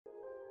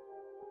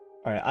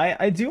Alright,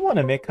 I do want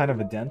to make kind of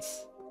a dent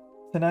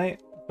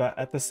tonight, but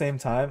at the same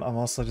time, I'm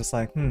also just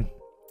like, I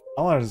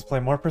want to just play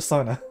more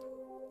Persona.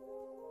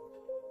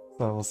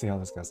 So we'll see how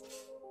this goes.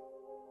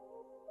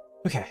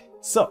 Okay,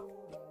 so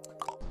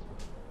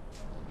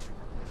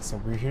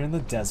we're here in the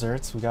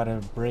desert. We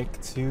gotta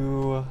break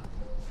 2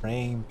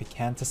 praying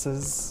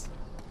picantises.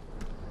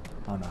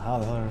 I don't know how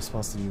the hell we're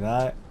supposed to do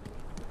that.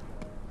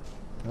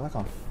 They're like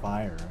on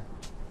fire.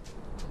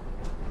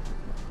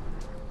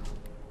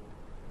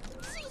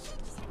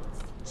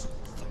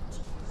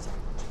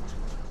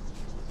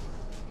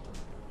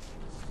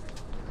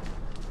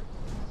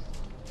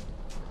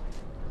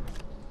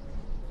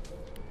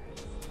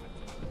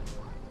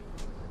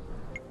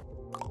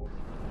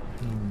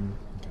 Okay.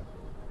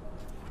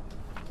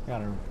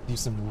 Gotta do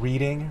some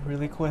reading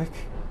really quick.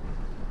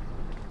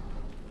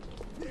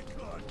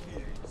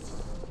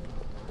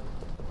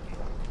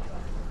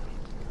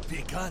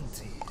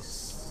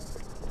 Picantes.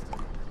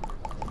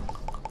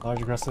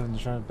 Large, aggressive, and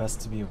determined,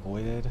 best to be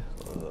avoided.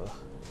 Ugh.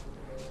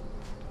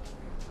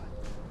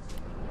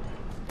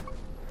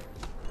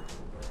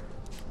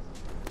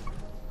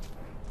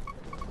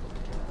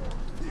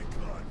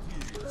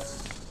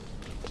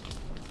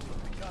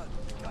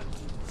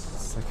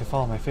 It's like if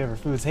all my favorite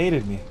foods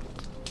hated me.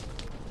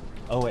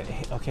 Oh,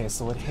 okay,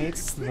 so it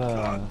hates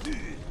the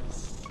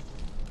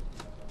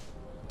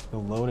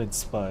loaded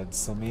spuds,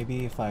 so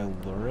maybe if I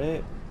lure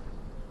it.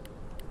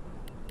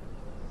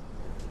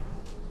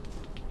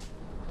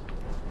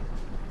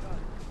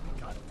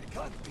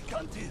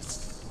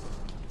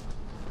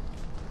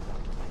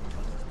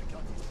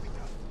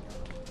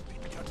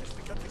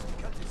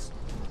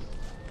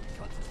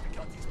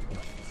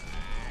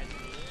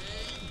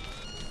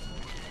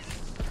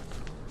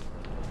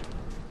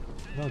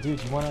 No,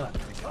 dude, you wanna...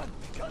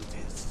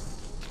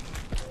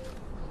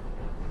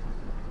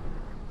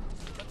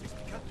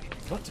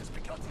 What?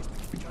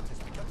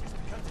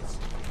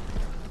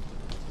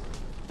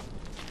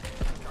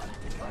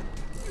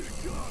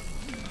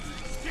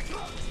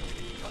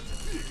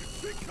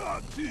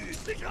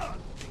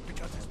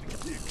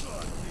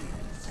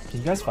 Can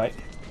you guys fight?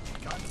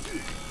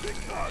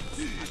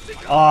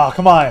 Ah, oh,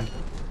 come on!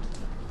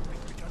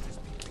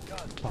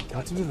 Oh,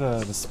 what do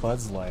the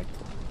spuds like?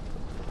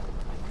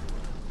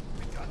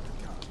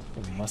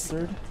 The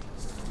mustard?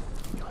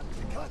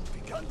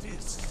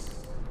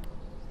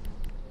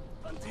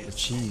 The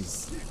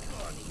cheese.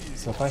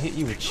 So if I hit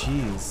you with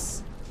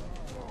cheese...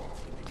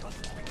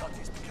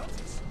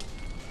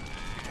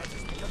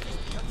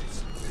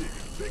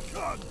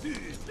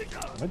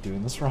 Am I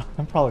doing this wrong?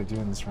 I'm probably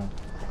doing this wrong.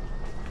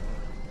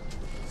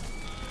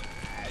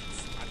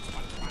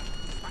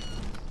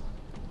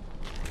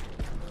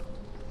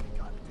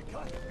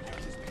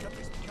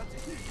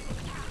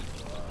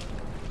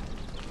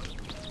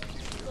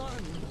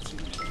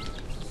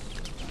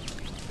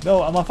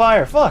 No, I'm on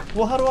fire! Fuck!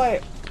 Well, how do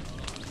I...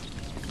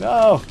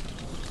 No!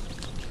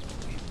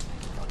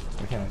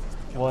 Okay.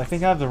 Well, I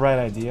think I have the right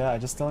idea. I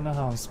just don't know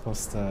how I'm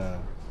supposed to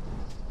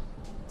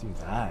do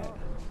that.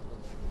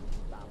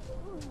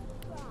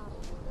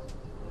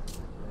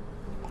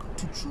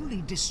 To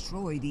truly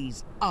destroy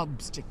these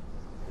obstacles.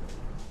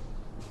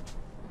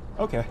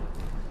 Okay.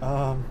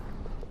 I'm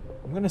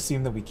gonna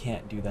assume that we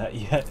can't do that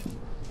yet.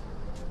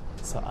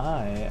 So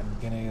I am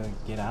gonna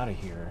get out of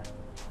here.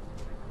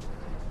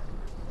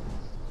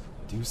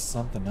 Do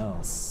something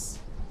else.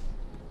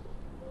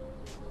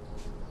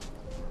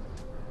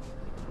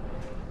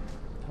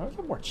 How do I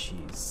get more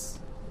cheese?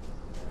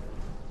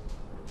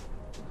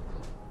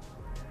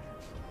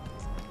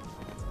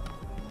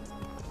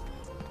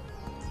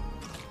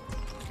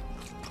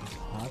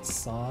 Hot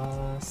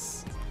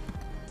sauce.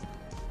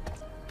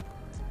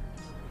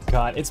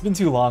 God, it's been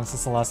too long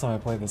since the last time I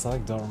played this. I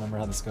like don't remember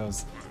how this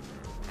goes.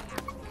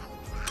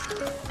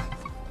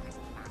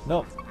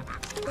 Nope.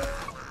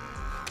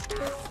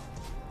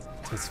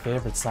 His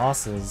favorite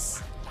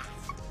sauces.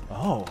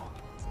 Oh.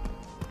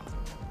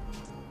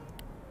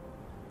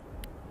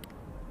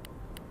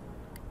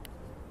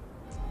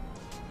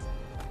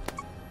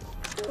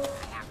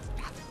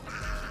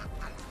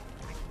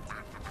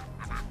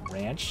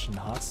 Ranch and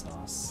hot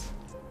sauce.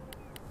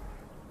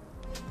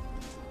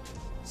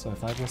 So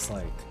if I just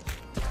like...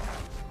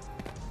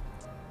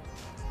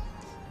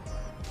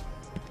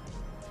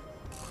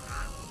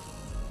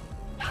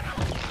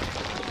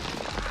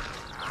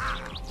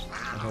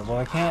 Okay,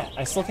 well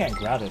I still can't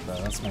grab it though,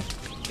 that's my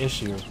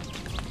issue.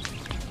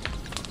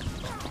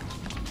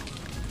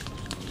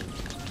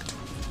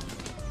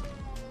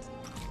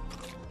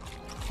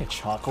 Okay,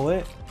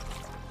 chocolate?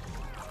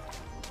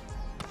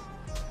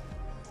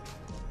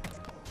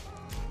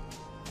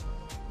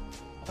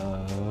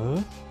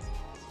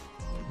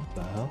 What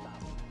the hell?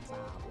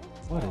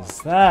 What is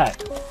that?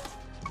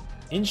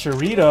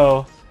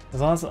 Enchilito?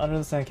 As long as under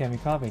the sand can't be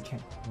copied,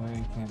 can't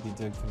be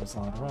digged through a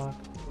solid rock.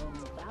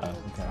 Oh,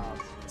 okay.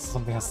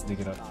 Something has to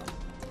dig it up.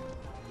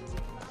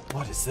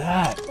 What is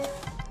that?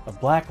 A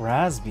black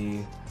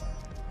raspberry.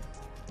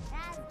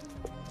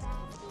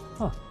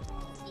 Huh.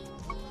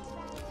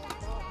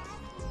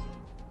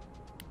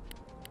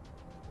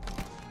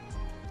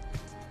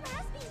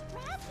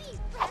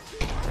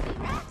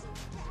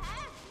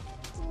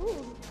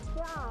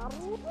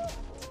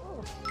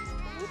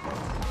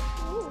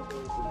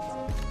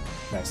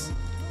 Nice.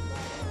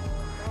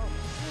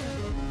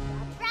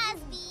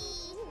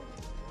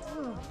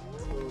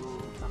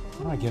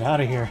 How do I get out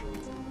of here?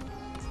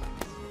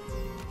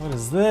 What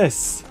is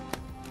this?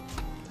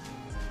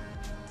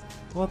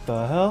 What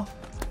the hell?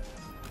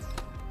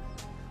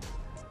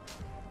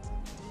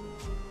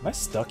 Am I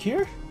stuck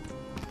here?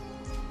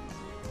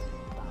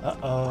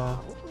 Uh-oh.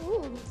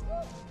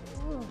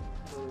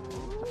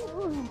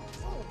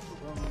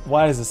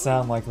 Why does it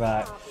sound like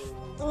that?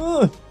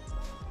 Ugh.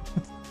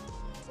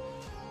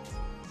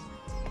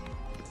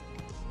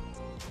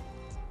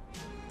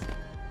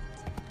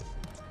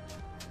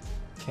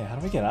 Okay, how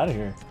do we get out of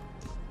here?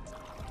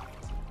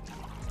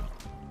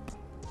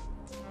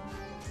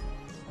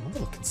 I'm a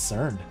little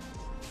concerned.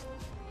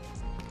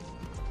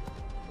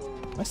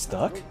 Am I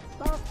stuck?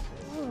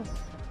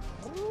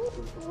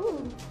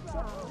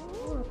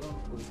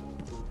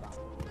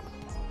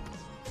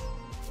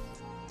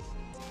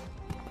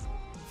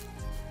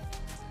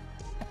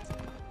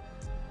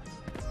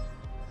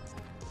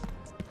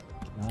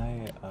 Can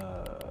I,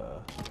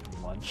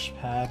 lunch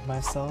pad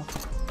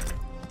myself?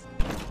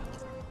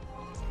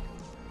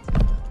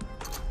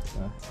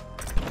 No.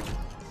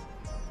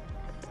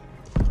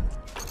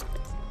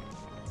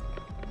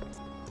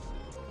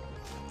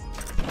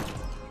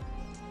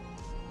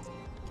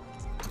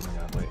 Oh my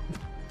god, wait.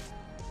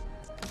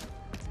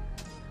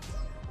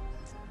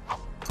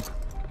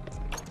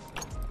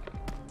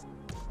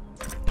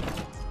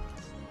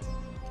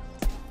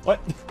 What?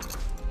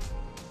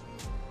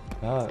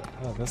 How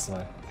about this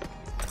way?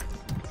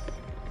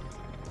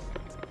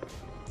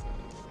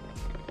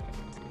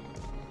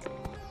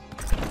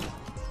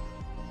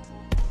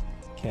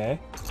 Okay.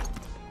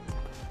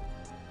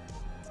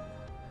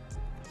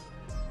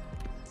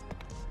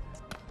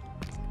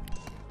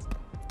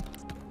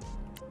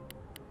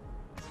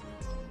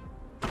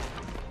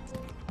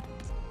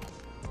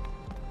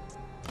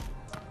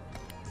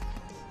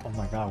 Oh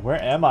my god,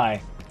 where am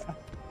I?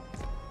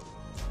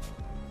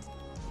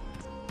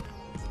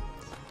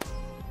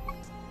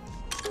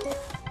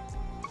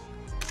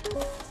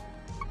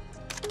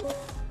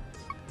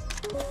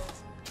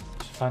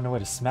 Should find a way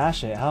to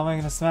smash it. How am I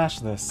gonna smash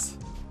this?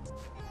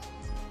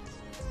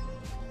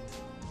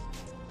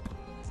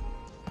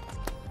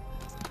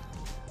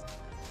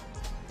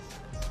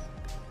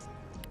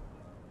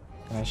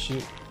 Can I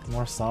shoot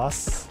more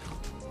sauce?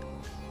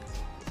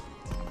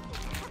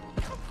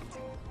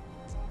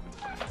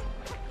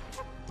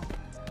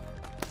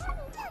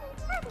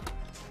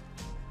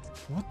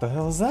 What the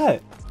hell is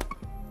that?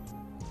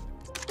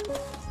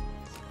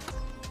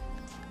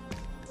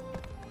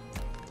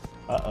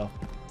 Uh-oh.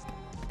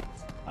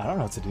 I don't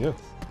know what to do.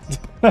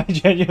 I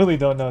genuinely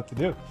don't know what to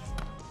do.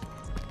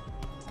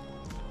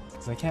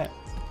 Because I can't...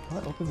 How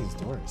do I open these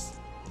doors?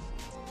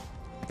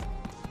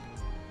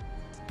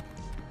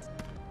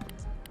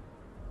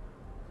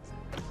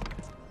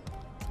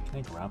 Can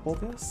I grapple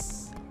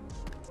this?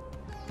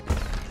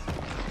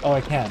 Oh,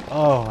 I can.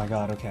 Oh my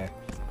god, okay.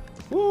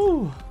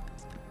 Woo!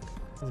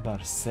 I was about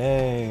to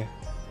say...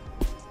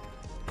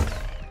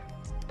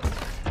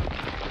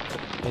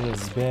 It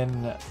has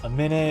been a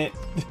minute.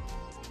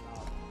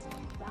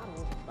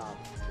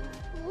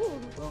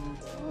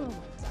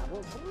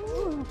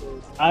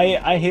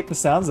 I hate the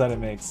sounds that it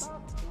makes.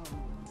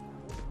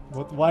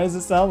 Why does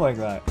it sound like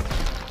that?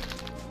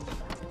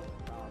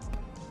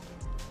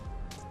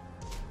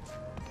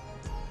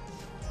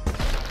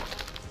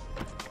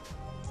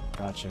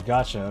 Gotcha,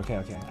 gotcha. Okay,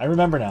 okay. I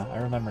remember now. I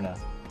remember now.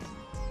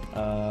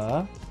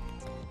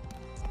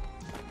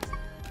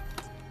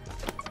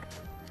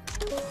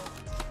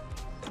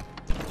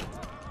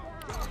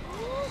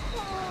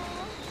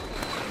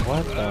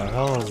 What the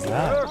hell is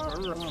that?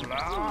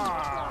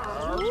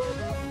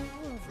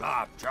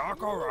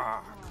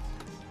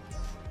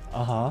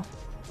 Uh-huh.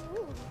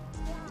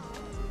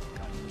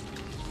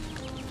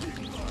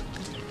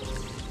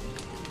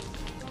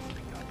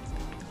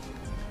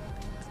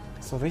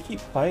 So they keep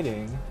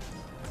fighting.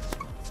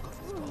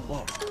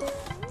 Whoa.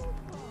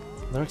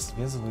 Lurks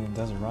visibly in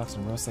desert rocks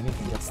and roast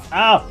anything that's—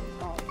 Ow!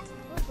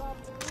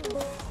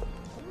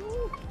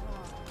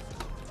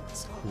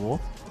 That's cool.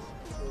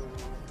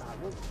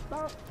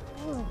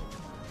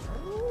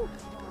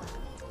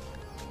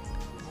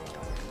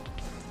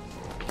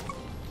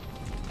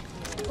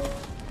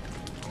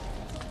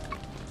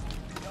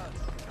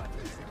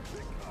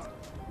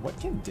 What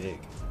can dig?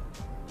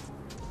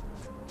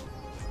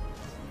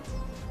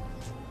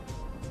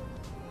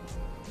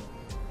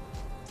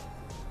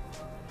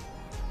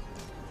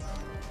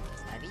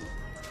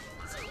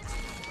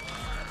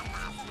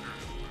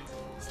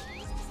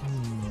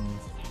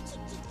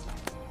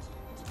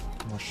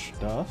 More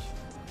stuff.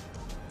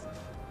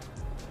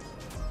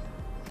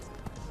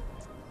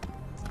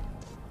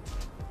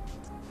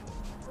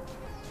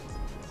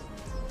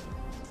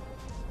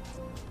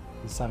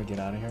 This is how to get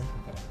out of here?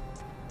 Okay.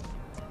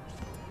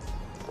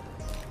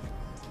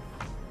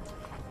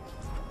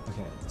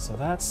 Okay, so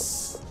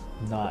that's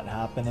not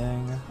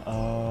happening.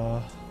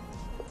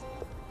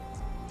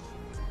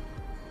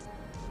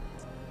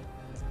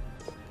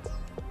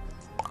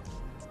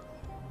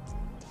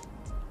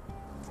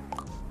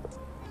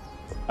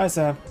 Hi,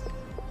 Sam.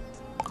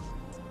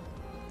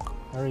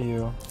 How are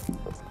you?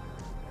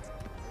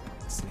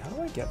 Let's see, how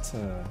do I get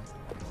to...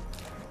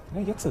 Can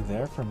I get to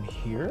there from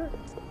here?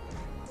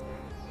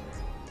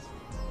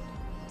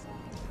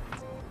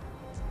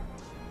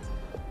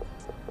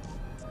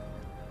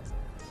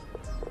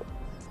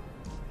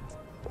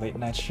 Late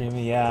night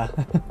streaming, yeah.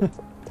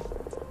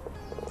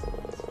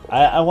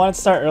 I wanted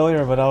to start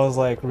earlier, but I was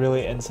like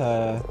really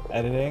into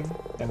editing,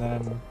 and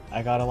then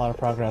I got a lot of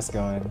progress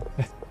going.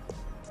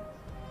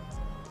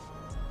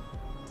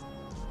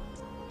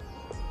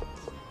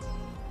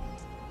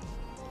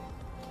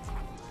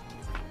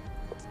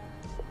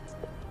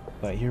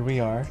 But here we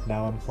are,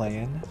 now I'm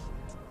playing.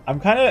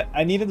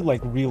 I needed to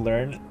like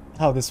relearn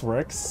how this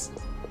works.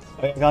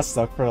 I got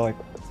stuck for like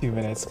 2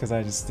 minutes because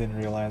I just didn't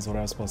realize what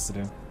I was supposed to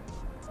do.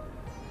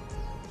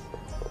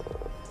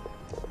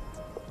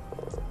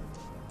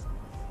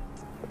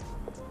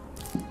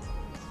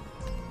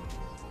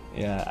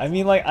 Yeah, I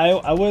mean, like,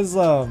 I was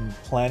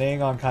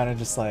planning on kind of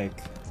just like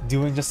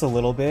doing just a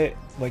little bit,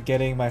 like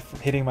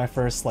hitting my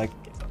first like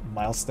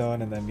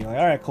milestone and then being like,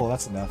 all right, cool,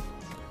 that's enough.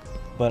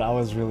 But I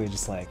was really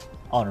just like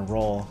on a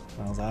roll,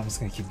 and I was like, I'm just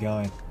gonna keep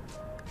going.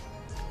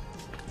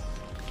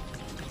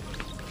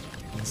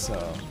 And so,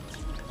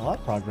 a lot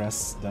of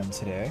progress done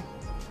today.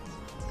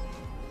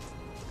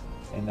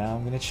 And now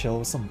I'm gonna chill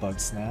with some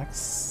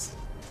Bugsnax.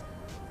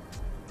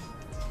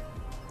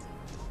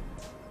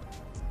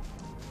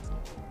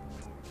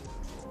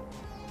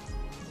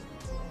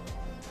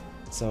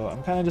 So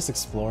I'm kind of just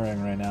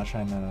exploring right now,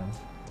 trying to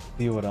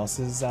see what else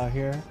is out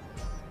here.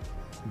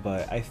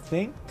 But I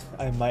think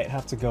I might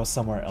have to go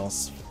somewhere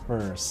else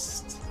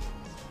first.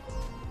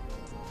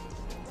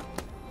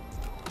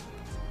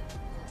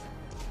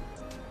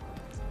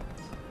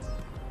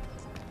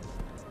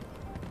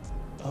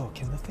 Oh,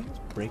 can the things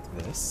break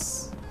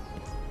this?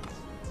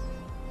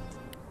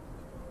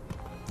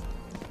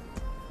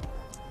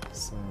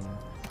 So, do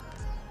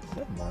I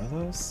have more of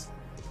those?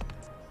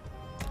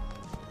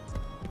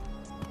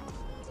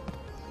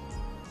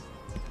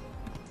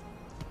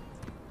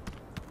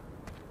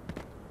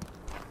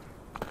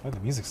 Why'd the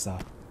music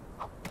stop?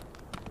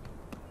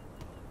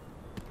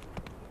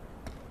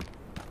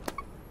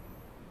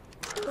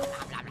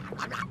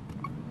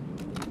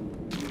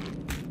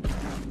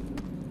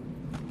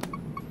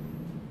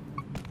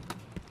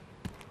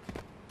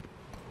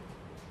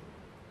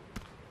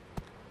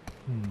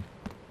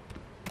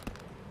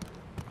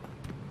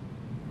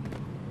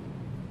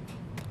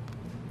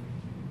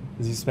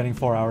 Is he spending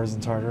 4 hours in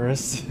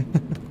Tartarus? Fair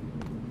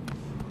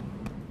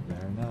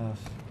enough.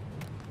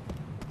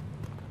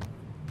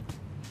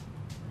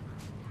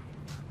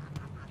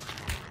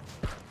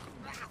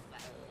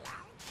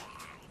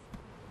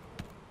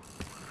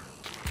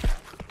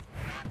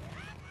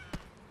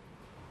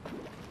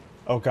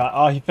 Oh god,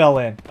 oh, he fell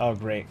in. Oh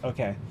great,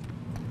 okay.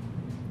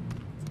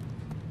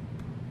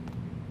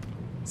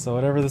 So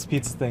whatever this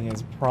pizza thing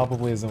is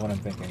probably isn't what I'm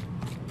thinking.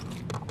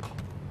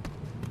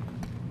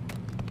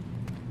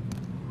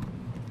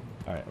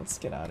 Alright, let's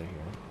get out of here.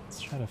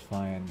 Let's try to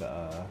find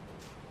the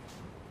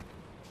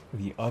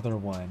other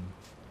one.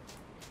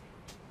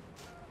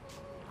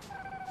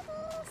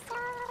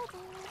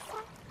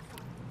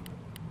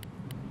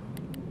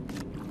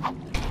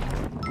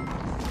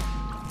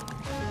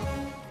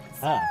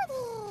 Ah.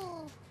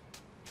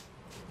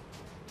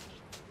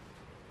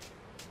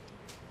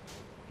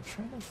 I'm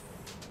trying to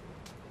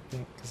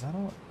think, because I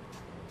don't...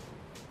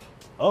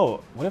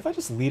 Oh, what if I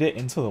just lead it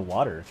into the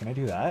water? Can I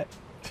do that?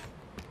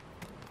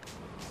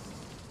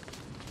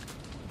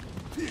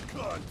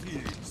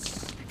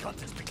 Picantes!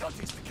 Picantes,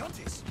 picantes,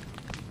 picantes!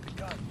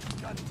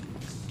 Picantes.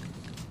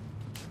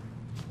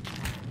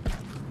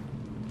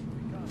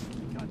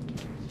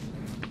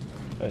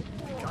 Good.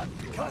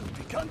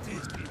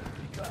 Picantes!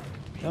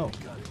 No.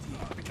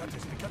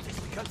 Picantes, picantes,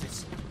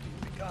 picantes!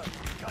 Picantes!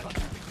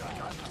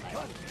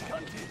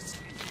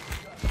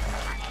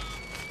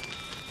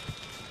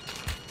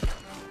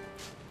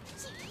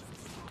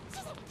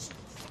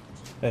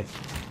 Hey.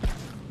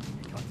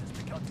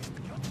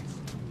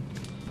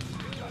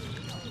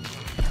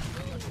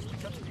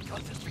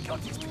 I'm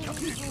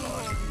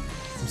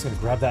just gonna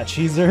grab that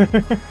cheeser.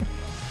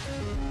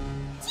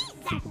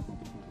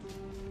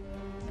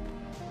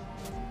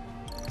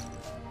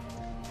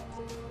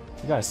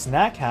 You got a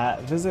snack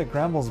hat. Visit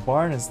Gramble's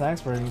Barn in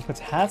Snacksburg and he puts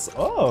hats.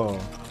 Oh!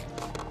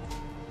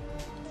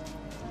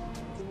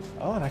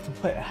 Oh, and I can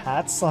put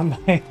hats on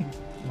my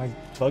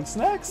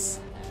Bugsnax?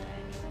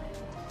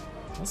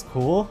 That's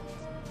cool.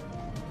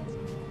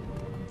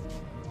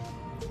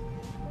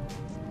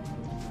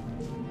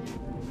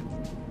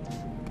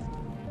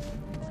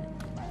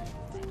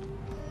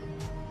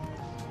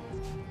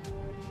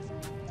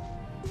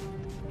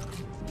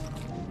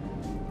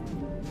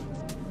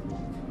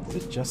 Is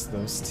it just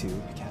those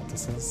two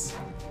cactuses?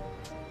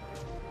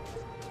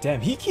 Damn,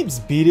 he keeps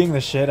beating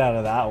the shit out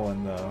of that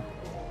one though.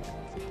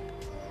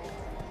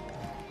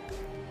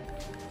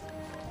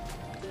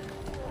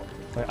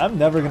 Like, I'm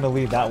never gonna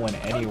leave that one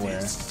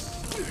anywhere.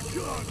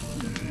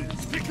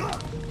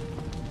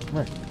 Come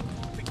here.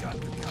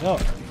 No.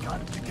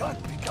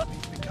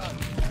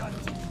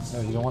 No,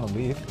 you don't want to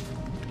leave.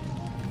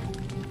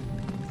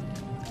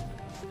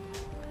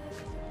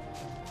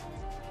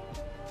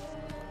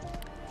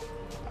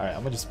 Alright,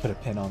 I'm gonna just put a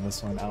pin on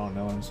this one. I don't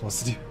know what I'm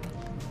supposed to do.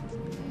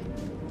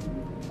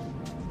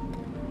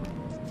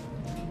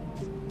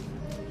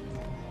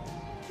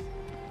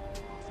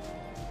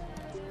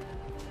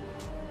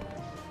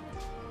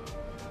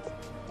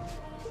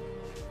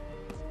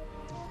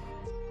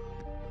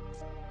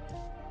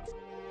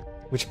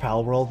 Which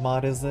Pal World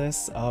mod is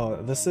this? Oh,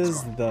 this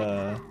is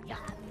the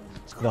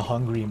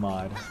Hungry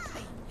mod.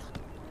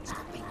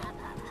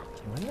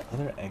 Are there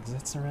other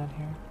exits around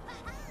here?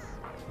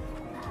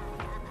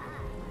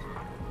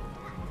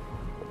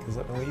 Because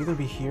it will either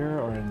be here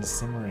or in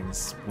Simmering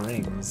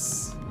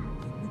Springs.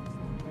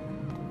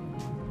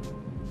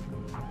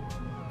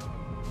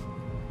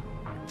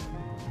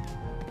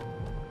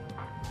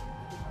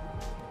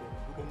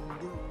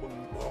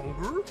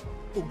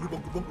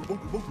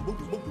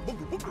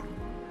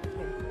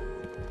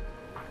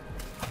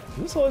 Has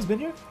this always been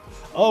here?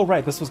 Oh,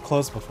 right, this was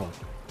closed before.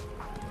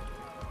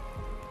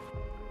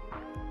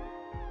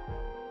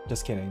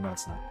 Just kidding, no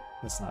it's not.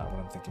 That's not what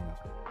I'm thinking of.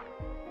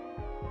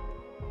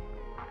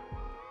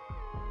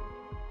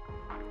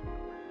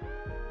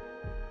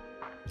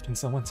 Can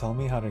someone tell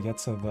me how to get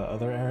to the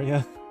other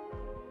area?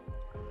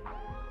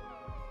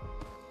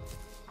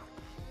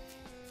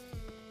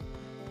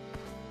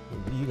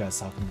 What are you guys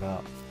talking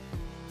about?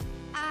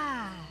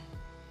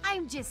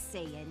 I'm just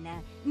saying,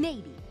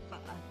 maybe.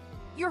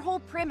 Your whole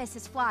premise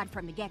is flawed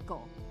from the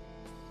get-go.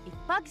 If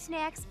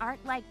Bugsnax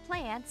aren't like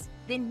plants,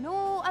 then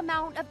no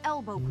amount of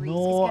elbow grease is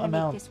gonna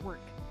make this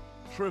work.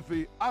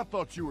 Triffy, I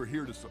thought you were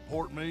here to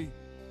support me.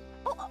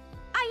 Oh,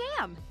 I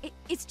am.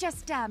 It's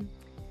just,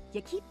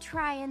 you keep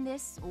trying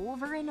this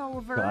over and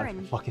over, God,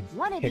 and fucking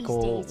one of these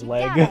pickle days you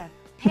leg. gotta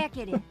pack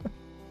it in.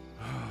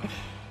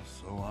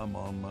 So I'm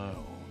on my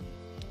own.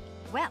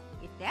 Well,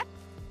 if that...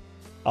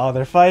 Oh,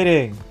 they're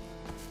fighting!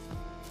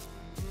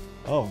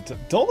 Oh,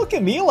 don't look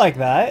at me like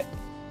that!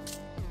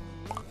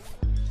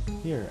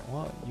 Here,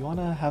 well, you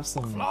wanna have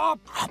some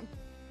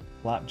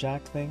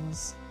flapjack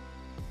things?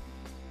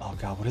 Oh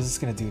god, what is this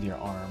gonna do to your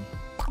arm?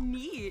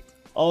 Neat.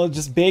 Oh,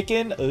 just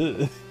bacon?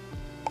 Ugh.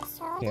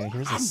 Okay,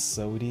 here's a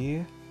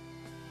sody.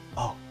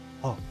 Oh,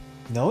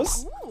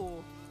 nose?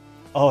 Ooh.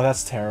 Oh,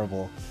 that's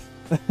terrible.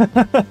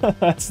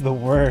 That's the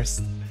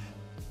worst.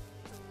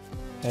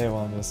 Hey,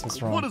 Wellness,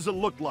 what's wrong? What does it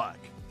look like?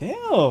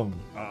 Damn!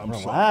 I'm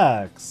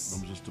Relax.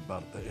 Sorry. I'm just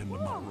about at the end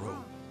of my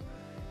rope.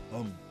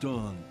 I'm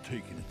done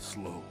taking it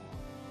slow.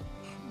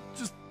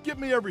 Just give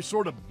me every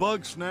sort of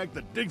bug snack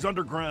that digs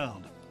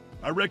underground.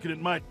 I reckon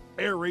it might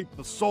aerate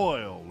the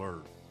soil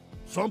or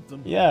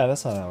something. Yeah,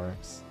 that's how that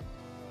works.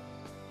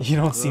 You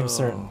don't seem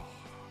certain.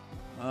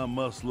 I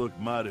must look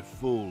mighty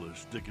foolish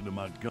sticking to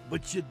my gun.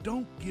 But you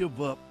don't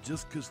give up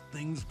just 'cause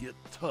things get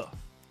tough.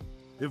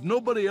 If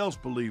nobody else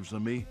believes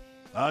in me,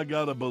 I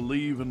gotta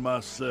believe in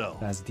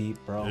myself. That's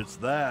deep, bro. It's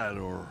that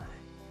or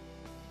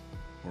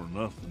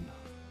nothing.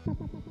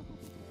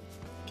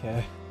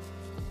 Okay.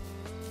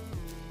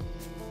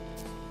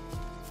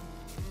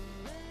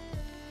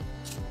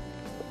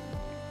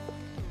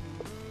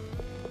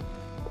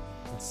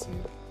 Let's see.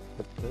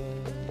 Put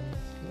this.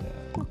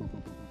 Yeah.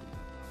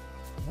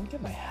 I don't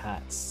get my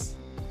hats.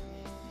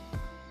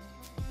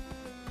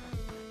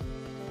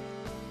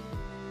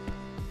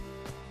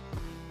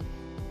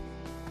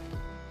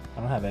 I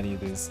don't have any of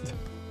these.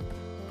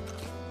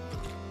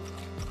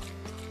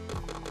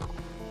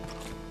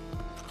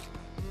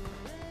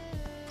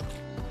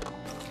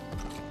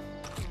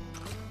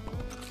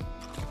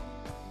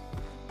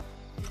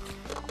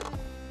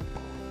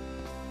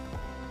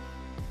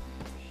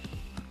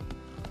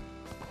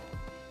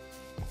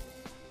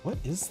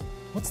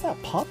 What's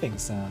that popping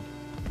sound?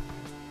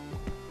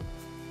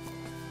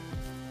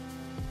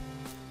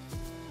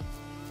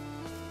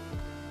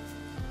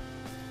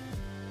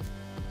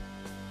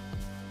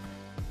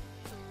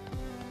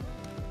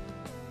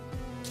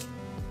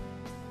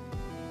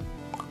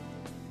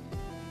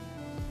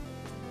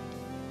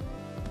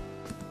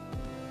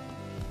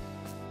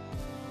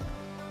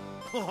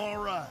 All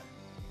right.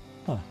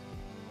 Huh.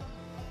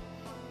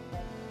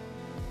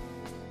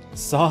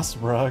 Sauce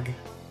rug.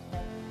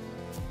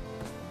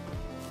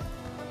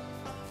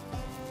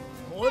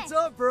 What's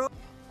up, bro?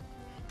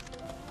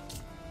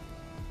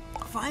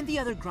 Find the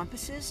other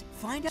Grumpuses.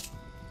 Find out.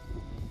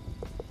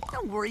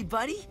 Don't worry,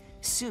 buddy.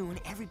 Soon,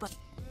 everybody.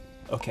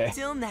 Okay.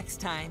 Till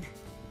next time.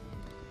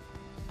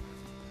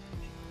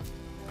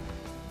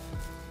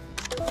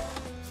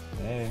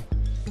 Hey.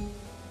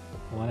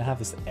 I want to have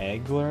this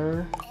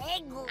eggler.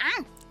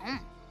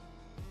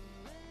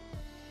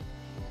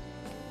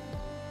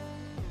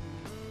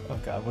 Oh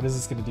god, what is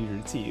this gonna do to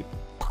your teeth?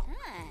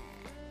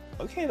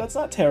 Okay, that's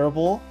not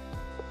terrible.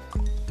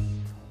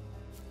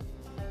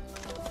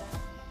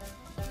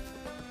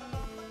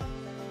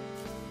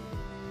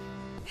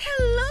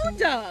 Hello,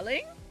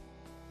 darling.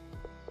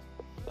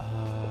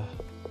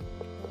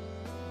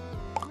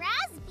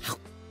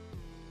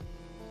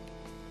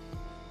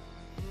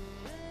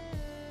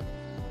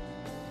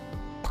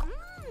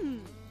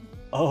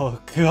 Oh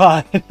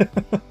god.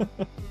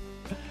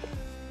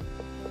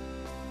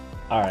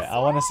 Alright, I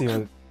want to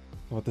see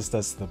what this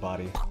does to the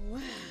body.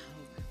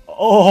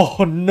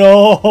 Oh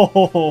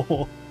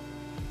no!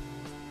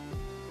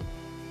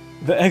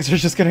 The eggs are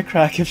just gonna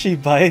crack if she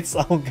bites?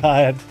 Oh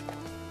god.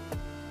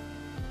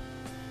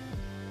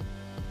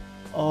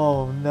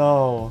 Oh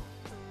no.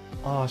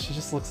 Oh, she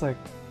just looks like...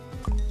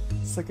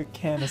 It's like a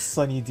can of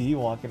Sunny D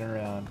walking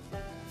around.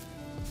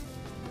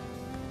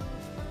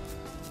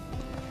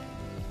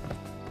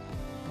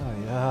 Oh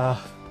yeah.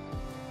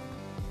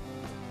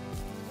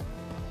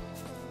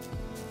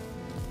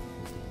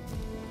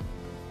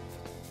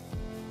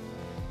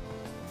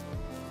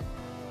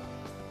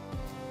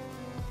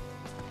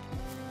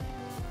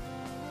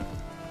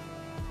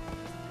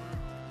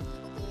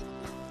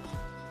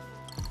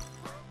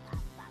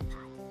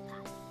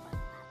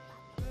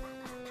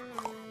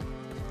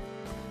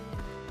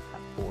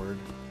 Bored.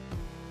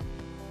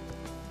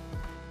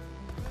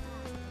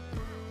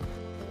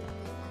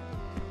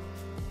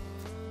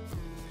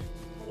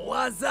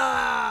 What's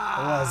up?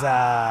 What's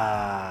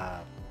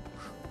up?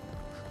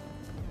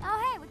 Oh,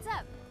 hey, what's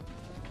up?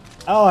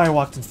 Oh, I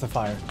walked into the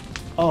fire.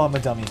 Oh, I'm a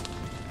dummy.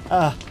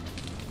 Ah.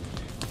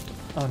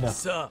 Oh no.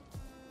 What's up?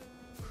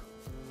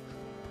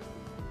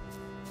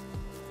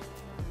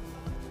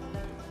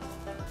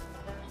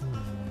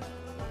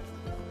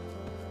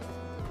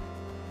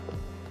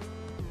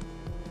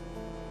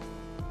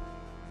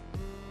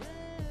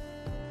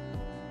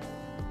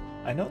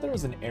 I know there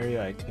was an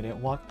area I couldn't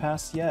walk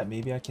past yet.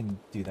 Maybe I can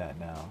do that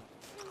now.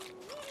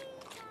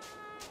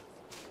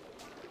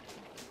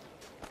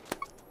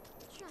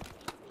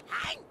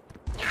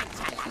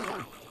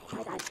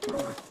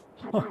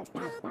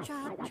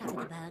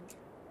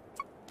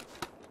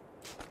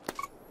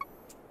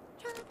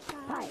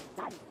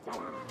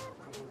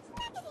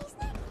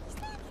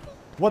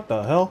 What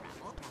the hell?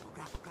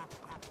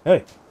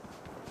 Hey!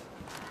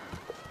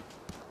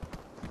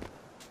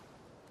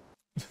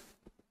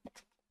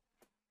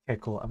 Okay,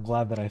 cool. I'm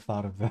glad that I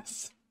thought of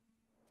this.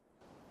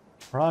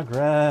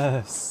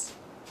 Progress!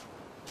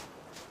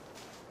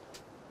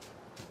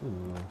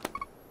 Ooh.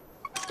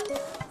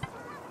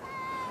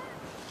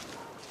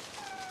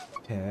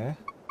 Okay.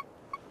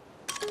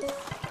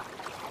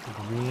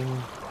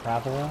 Green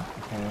gravel.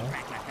 Okay.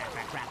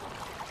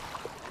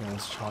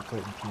 There's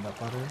chocolate and peanut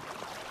butter.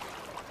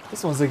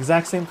 This one's the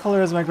exact same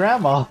color as my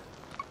grandma.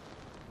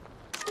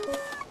 I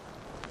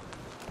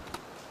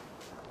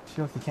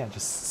feel like you can't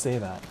just say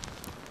that.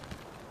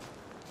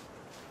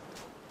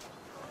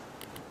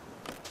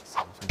 So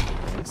if I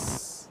do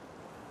this,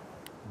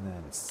 and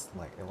then it's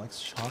like it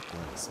likes chocolate,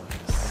 so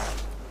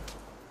just...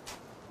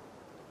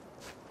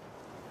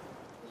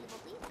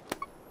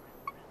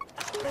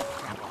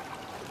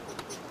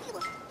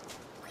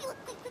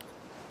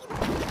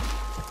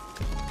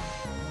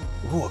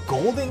 Ooh, a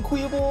golden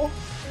Queeble?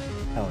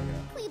 Hell yeah.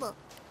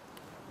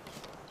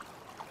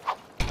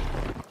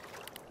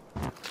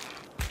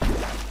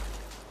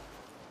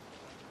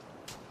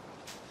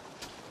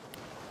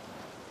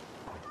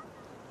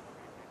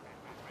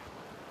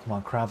 Come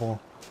on, Crabble.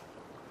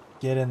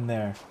 Get in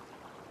there.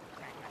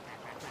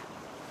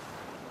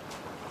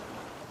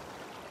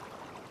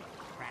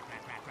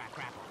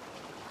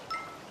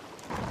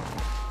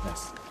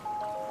 Nice.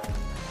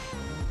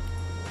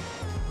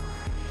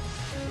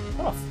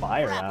 A lot of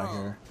fire out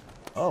here.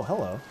 Oh,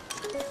 hello.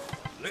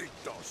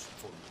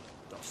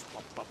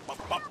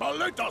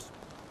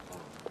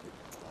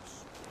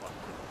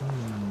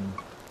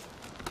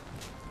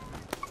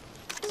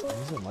 So what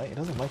does it like? It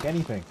doesn't like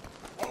anything.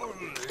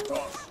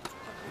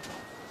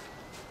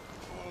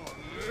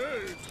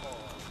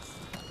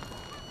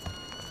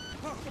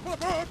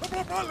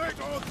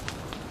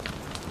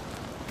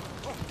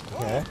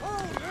 Okay.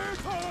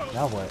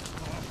 Now what?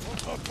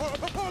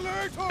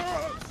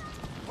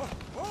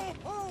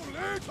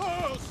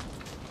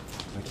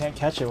 I can't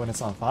catch it when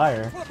it's on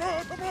fire.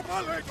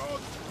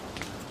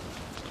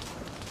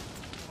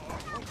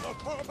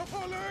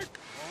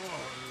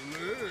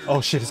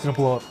 Oh shit, it's gonna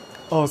blow up.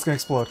 Oh, it's gonna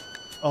explode.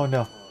 Oh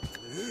no.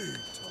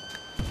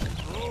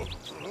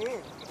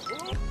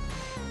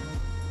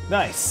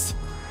 Nice!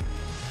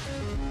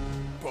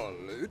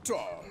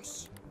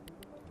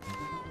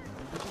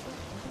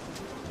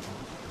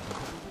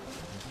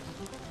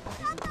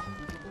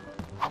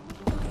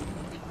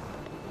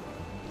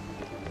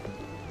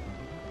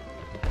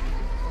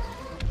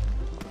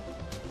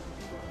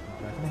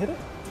 Am I gonna hit it?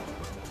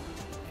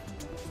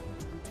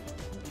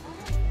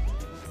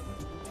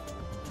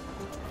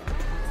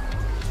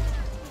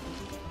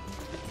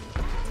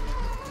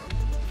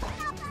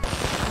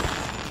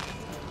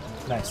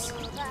 Nice.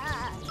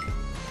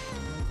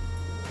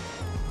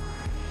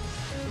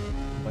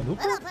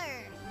 Banooper?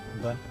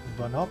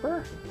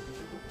 Banooper?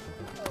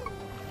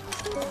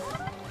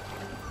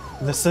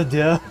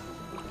 Lissadia.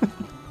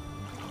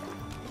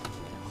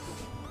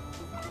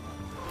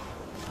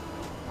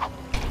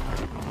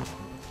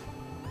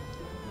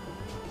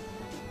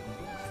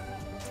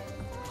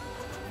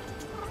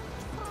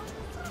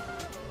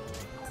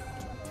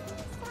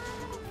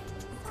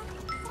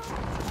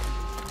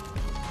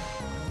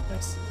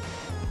 Nice.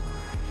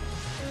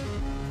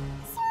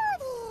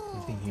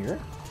 Anything here?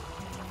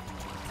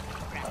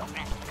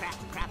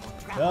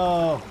 Crap.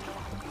 No!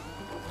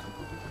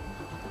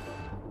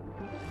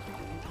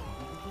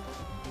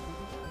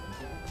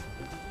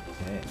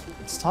 Okay,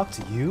 let's talk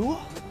to you.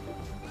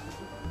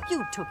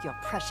 You took your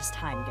precious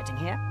time getting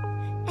here.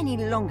 Any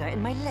longer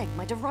and my leg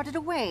might have rotted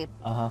away.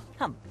 Uh-huh.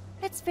 Come,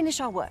 let's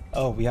finish our work.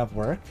 Oh, we have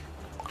work?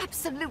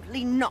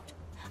 Absolutely not.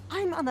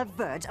 I'm on the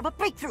verge of a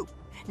breakthrough.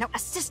 Now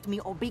assist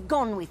me or be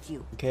gone with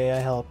you. Okay, I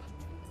help.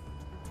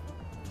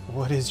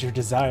 What is your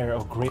desire,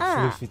 oh great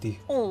Felicity?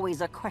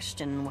 Always a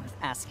question worth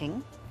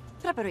asking.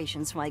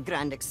 Preparations for my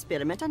grand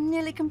experiment are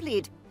nearly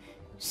complete.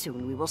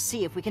 Soon we will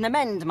see if we can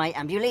amend my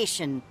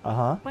ambulation.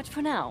 Uh-huh. But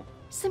for now,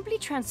 simply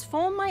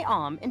transform my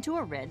arm into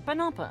a red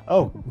banapa.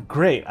 Oh,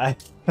 great.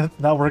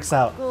 That works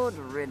out. Good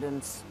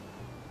riddance.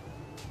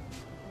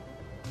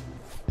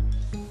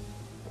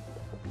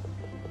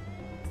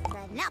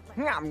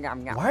 Yum,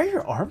 yum, yum. Why are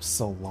your arms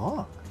so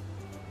long?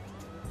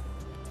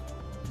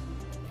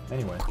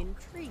 Anyway.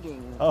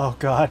 Intriguing. Oh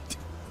god.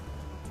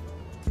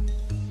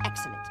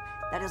 Excellent.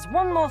 That is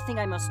one more thing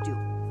I must do.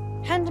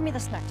 Hand me the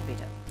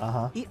snacktivator.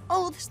 Uh-huh. The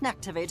old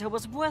snacktivator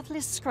was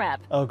worthless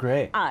scrap. Oh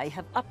great. I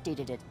have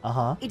updated it.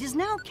 Uh-huh. It is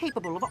now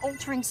capable of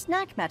altering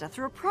snack matter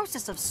through a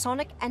process of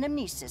sonic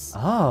anamnesis.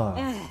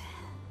 Oh.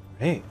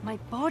 Great. My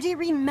body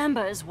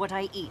remembers what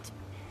I eat.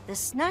 The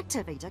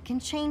snacktivator can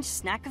change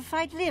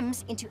snackified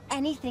limbs into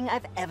anything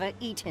I've ever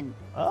eaten.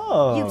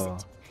 Oh. Use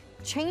it.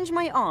 Change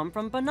my arm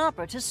from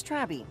Banapa to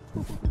Strabby.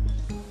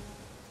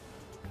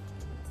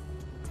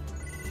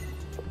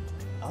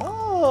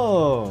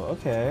 Oh,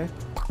 okay.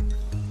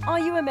 Are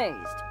you amazed?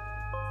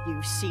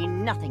 You've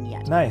seen nothing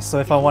yet. Nice. So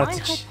if I wanted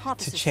My to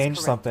hypothesis is change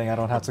correct. something, I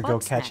don't have to The go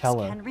catch Bugsnax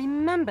Hella. can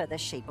remember the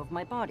shape of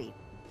my body.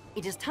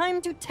 It is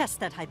time to test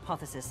that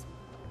hypothesis.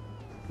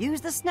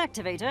 Use the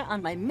snacktivator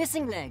on my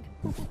missing leg.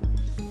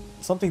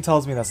 Something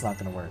tells me that's not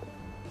gonna work.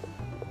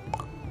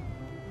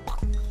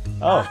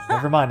 Oh,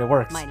 never mind, it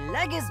works. My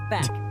leg is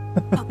back.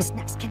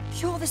 Bugsnax can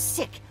cure the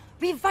sick,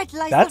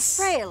 revitalize That's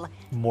the frail.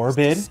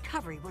 morbid This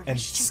discovery will and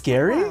reshape the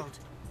scary? world.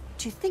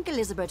 To think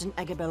Elizabeth and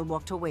Agabel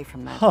walked away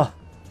from that. Huh.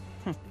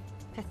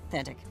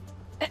 Pathetic.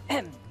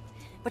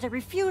 But I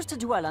refuse to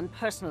dwell on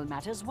personal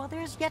matters while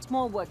there is yet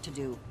more work to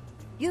do.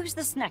 Use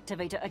the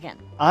snacktivator again.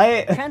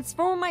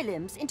 Transform my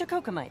limbs into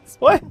cocomites.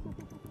 What?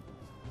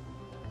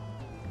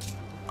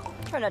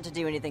 Try not to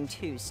do anything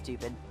too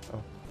stupid.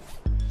 Oh.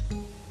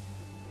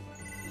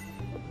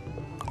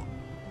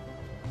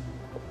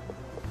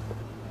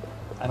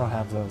 I don't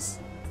have those.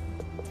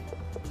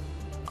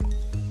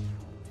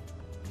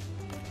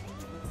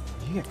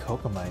 You get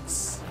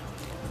cocomites.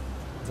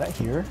 Is that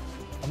here?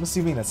 I'm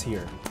assuming that's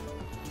here.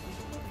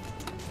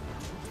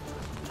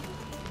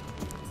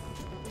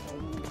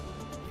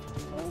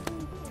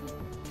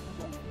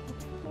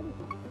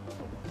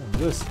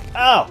 This.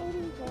 Ow!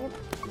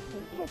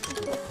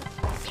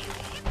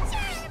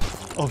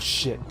 Oh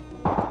shit.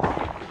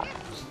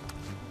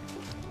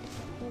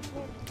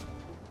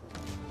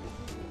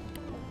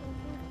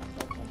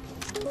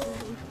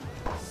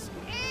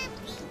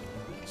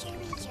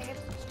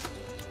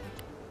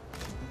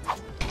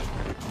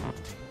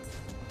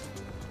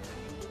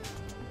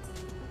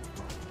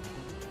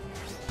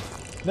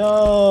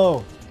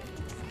 No!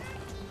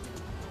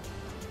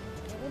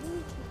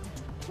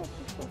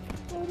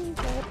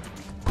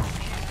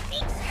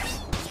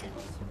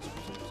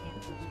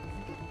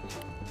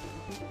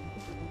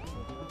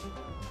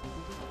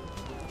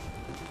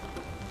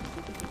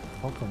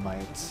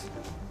 Pokemite.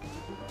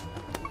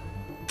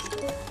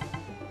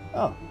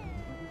 Oh.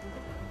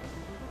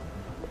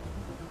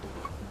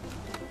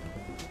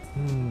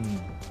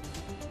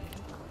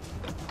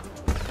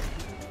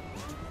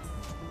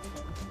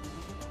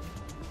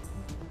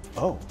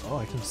 Oh,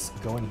 I can just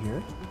go in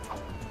here?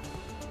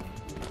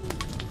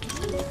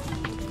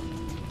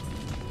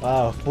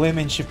 Wow,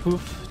 flaming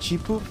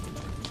Chipoof.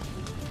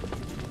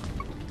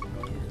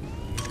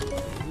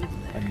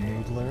 A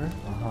noodler,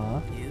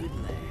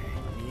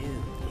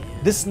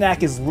 This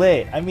snack is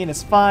lit. I mean,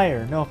 it's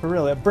fire. No, for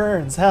real, it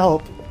burns.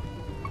 Help.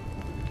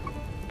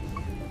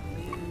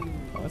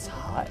 Oh, it's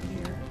hot in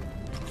here.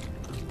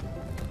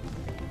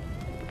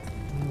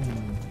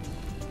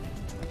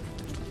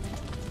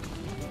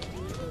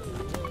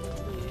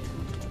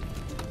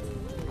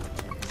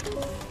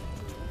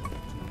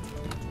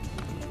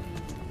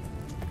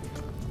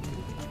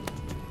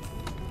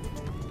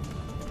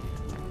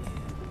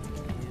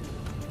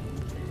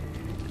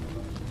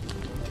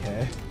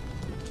 Okay.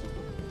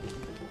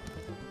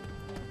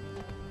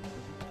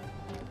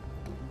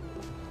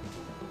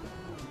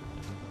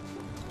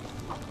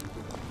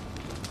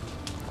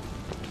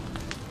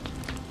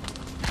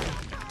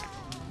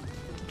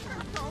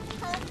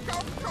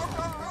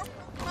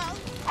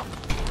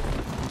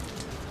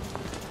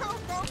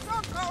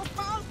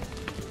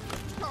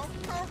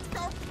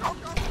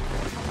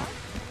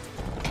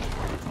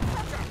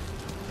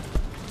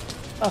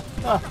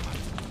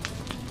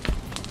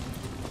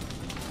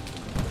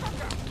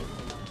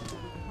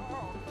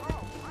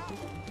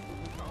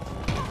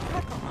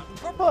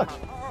 Fuck.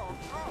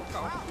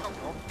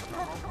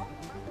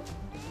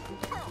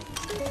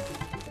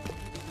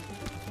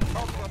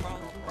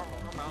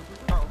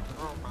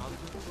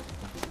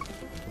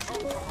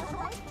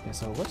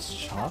 So what's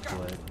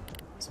chocolate?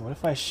 So what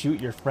if I shoot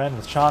your friend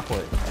with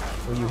chocolate?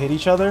 Will you hit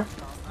each other?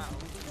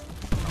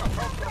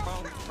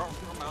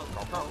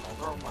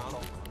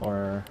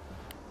 Or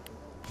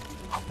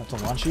have to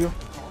launch you?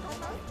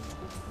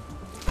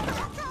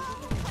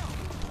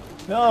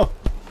 No!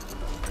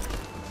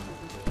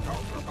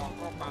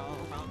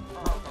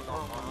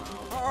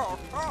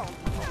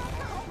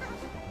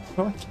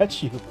 How do I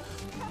catch you?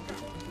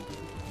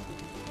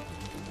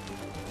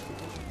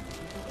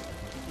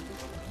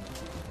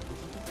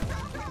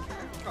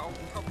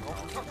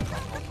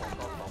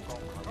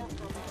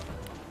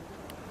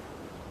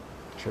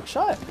 Trick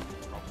shot.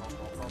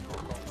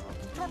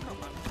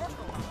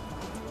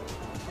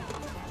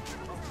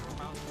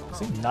 Does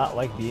he not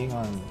like being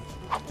on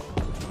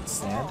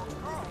sand?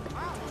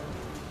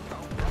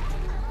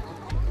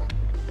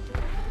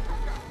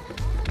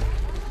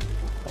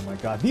 Oh my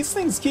god, these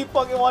things keep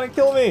fucking wanting to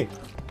kill me!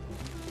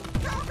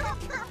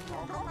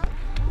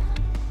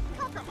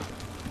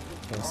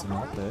 Okay, so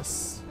not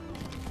this.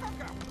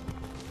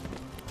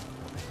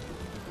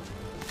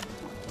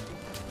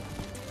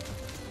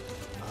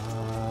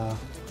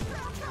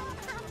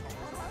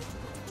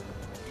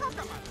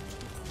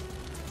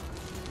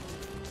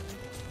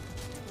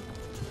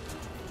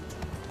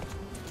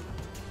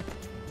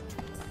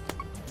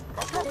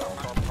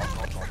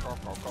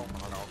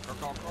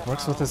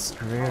 Works with his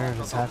career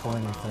to tackle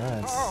any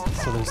threats.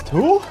 So there's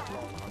two?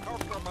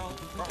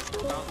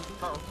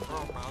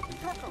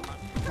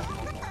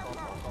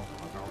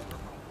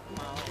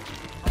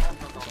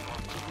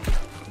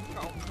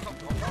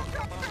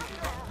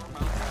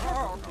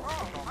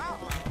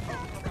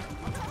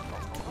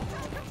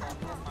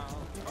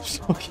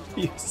 So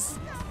confused.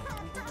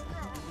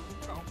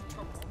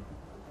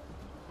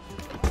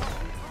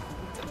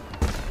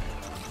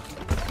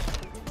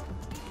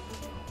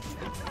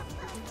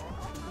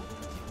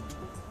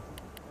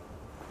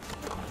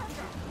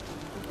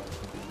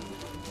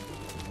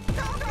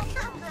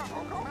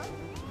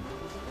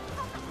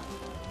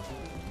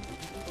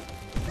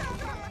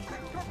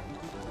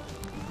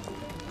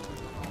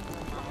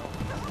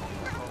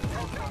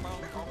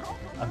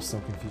 I'm so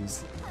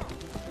confused.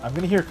 I'm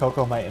gonna hear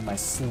Coco Mite in my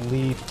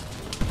sleep.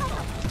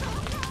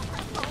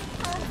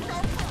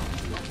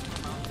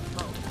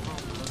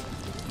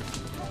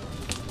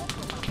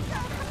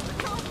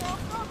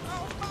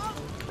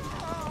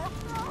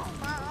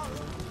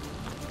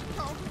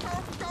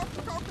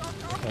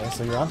 Okay,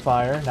 so you're on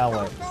fire. Now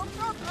what?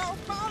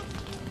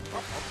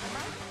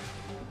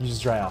 You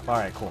just dry off.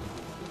 Alright, cool.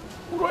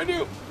 What do I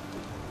do?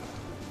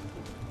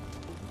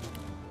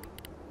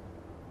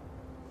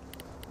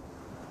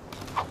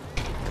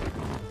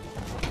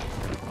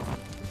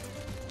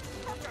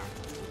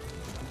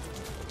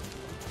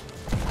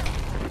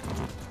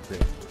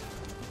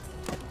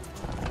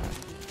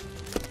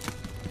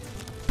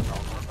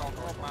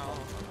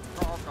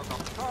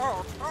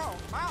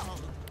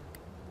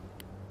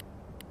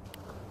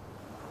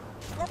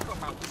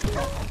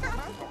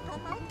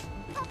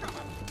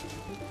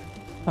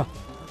 Huh.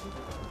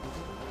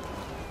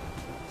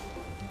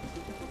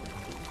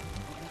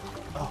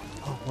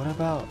 Oh, what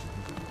about...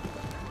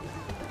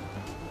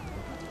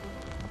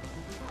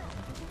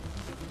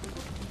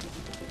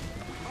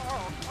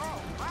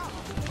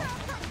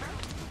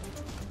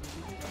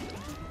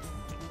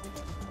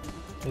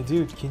 Hey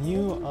dude, can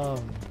you,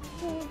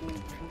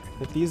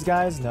 hit these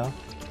guys? No?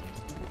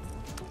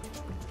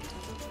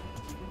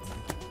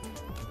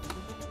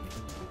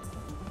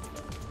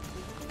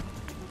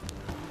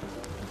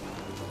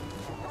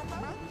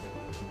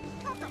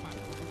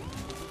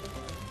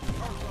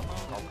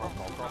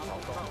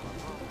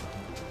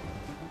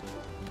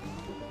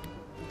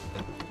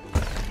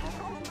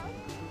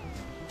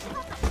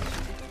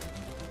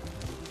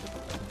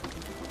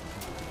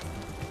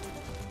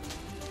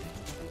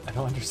 I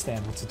don't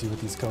understand what to do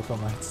with these Coco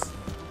Mites.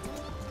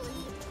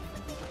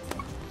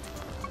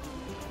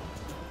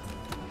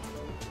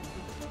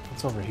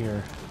 What's over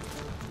here?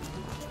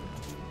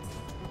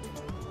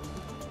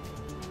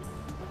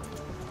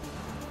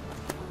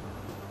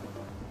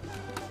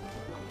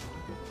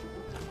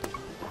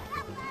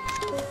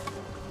 Okay,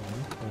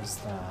 there's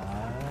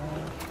that.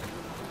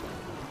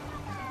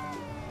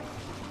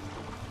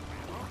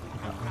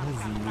 Got one of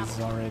these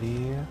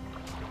already.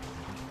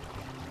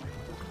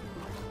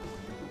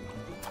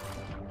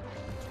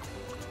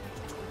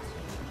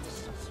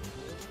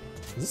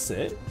 Is this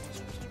it?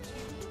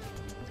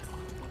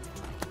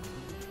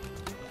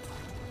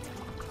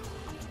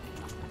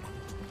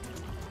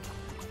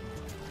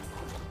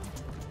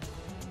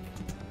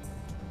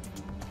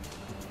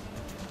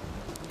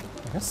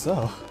 I guess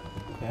so.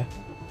 Okay.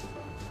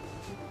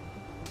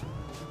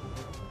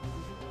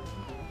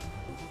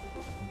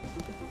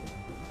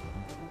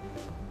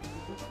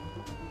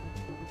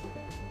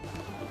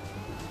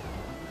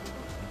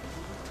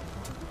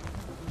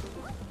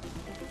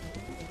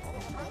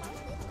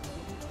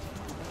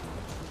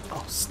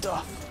 Oh,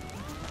 stuff.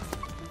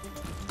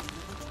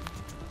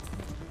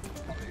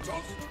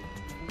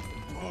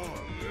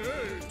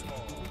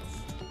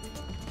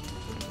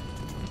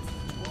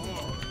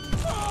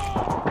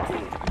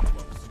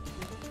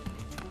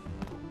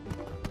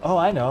 Oh,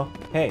 I know.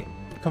 Hey,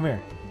 come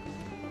here.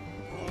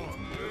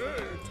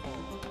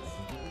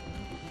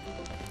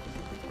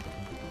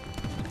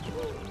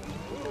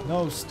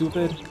 No,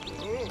 stupid.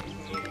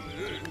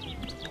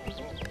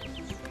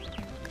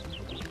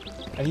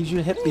 I need you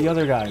to hit the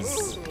other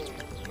guys.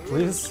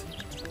 Please?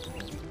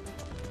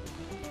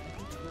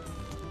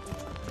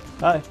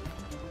 Hi.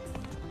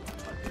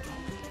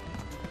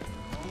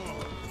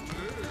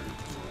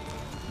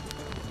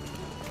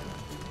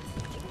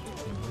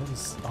 What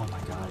is... Oh my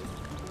god.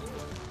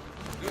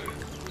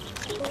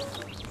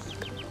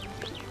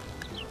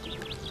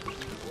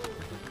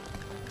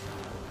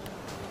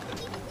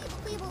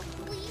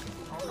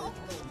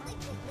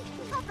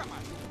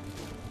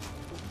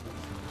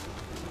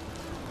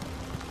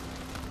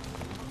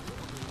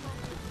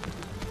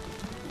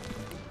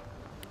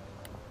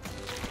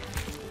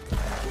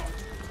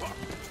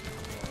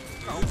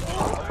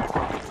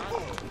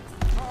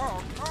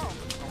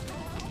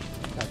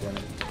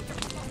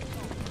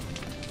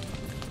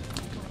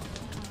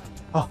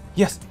 Oh,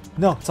 yes!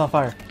 No, it's on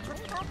fire.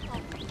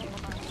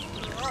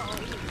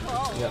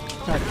 Yep.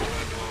 God.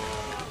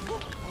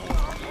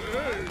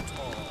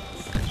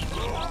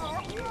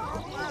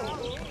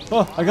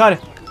 Oh, I got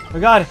it! I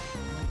got it!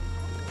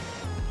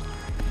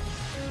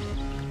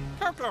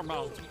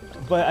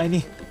 But I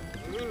need...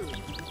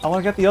 I want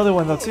to get the other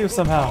one though too,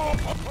 somehow.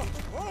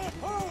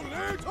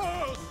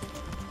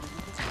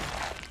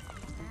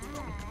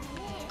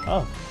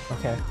 Oh,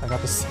 okay. I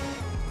got this.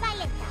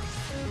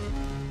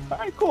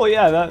 Alright, cool,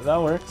 yeah,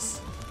 that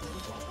works.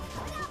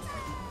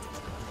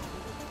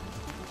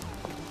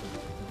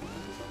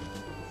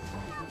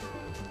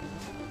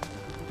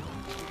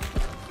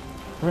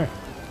 Come here.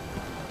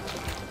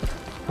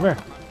 Come here.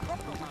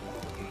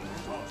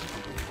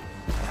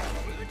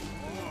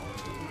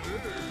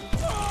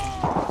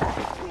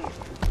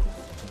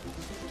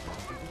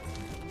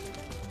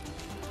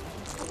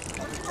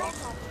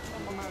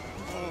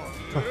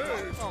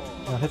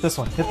 No, hit this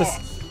one. Hit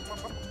this.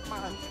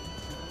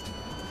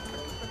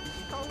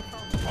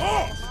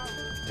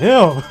 Ew!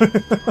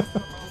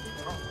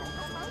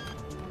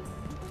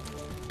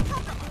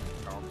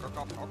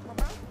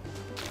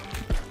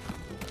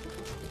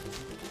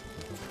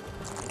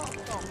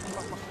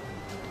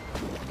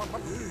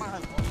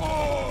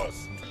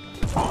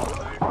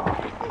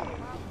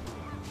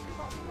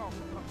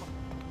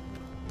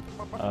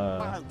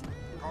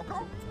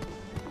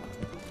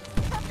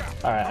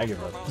 Alright, I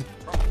give up.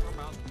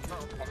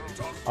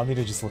 I'll need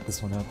to just look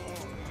this one up.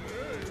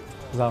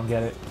 Because I don't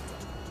get it.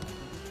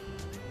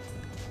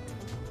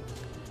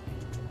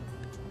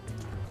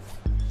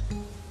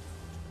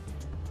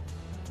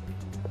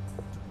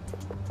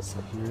 So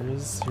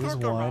here's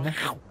one.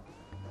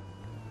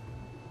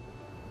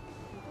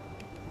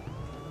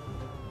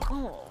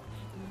 Oh,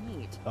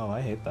 neat. Oh,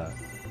 I hate that.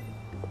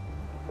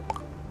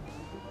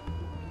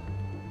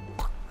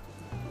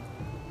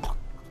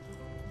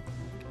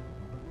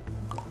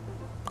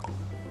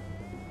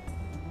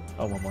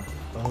 Oh, one more.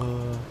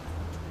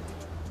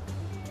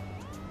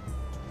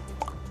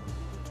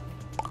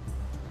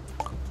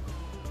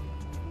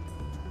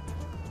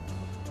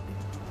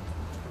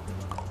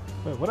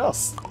 Wait, what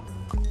else?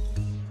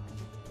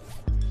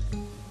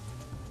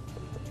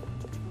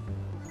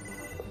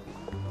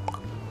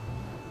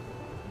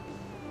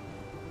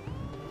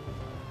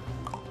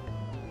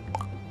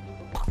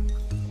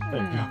 There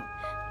you go.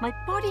 My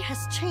body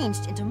has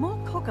changed into more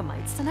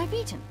cocomites than I've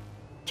eaten.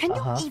 Can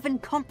you even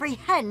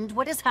comprehend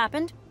what has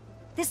happened?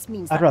 This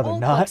means that all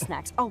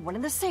Bugsnax are one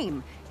and the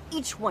same.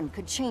 Each one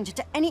could change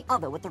into any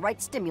other with the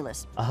right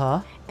stimulus.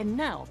 And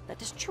now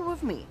that is true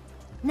of me.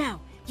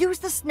 Now, use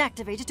the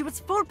Snacktivator to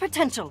its full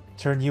potential.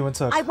 Turn you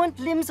into... I want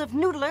limbs of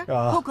Noodler,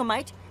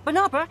 Cocomite,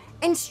 Banopper,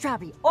 and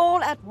Strabby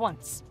all at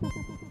once.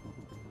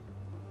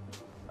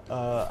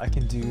 I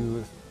can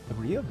do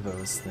 3 of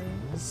those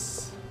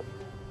things.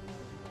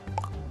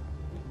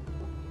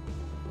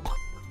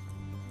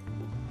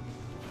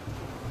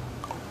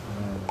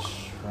 And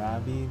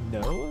Strabby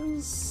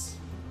knows?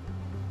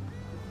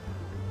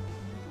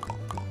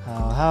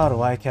 How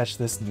do I catch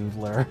this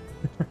Noodler?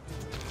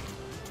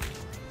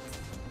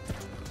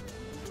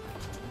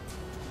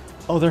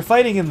 Oh, they're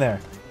fighting in there!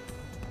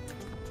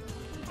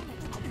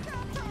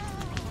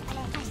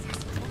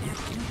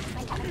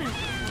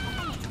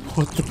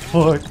 What the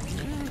fuck?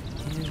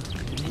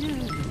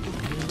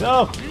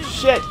 No!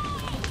 Shit!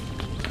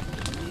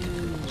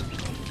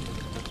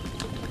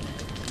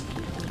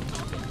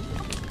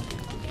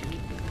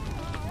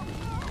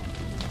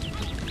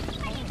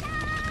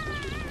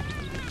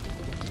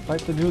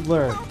 Fight the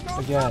Noodler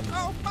again.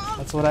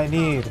 That's what I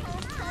need.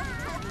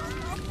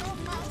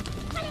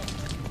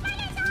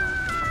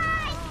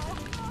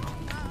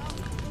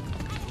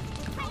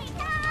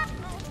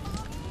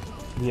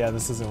 Yeah,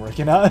 this isn't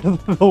working out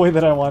the way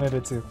that I wanted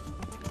it to. Is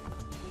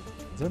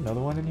there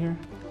another one in here?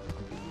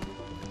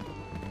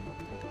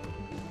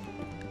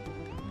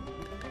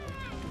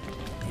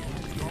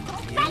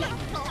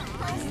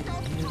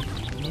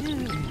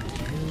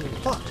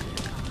 Fuck!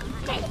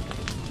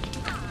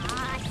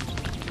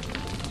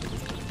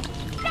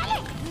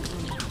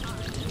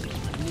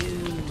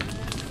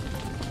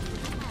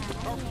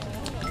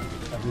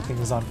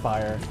 is on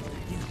fire.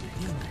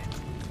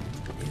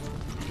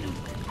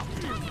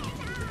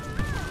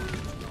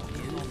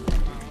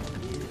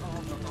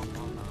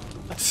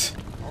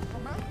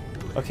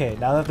 Okay,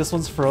 now that this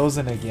one's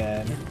frozen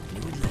again.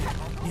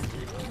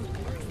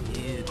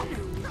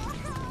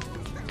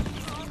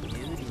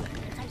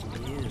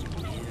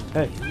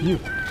 Hey, you!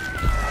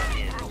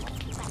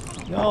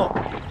 No!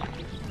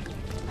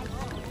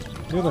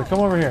 Noodler, come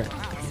over here.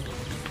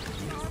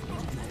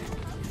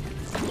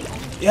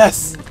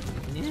 Yes!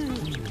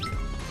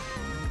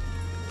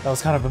 That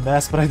was kind of a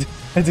mess, but I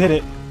did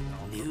it.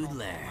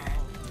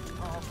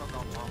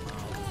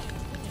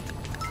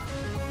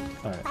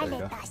 Alright, there we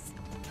go.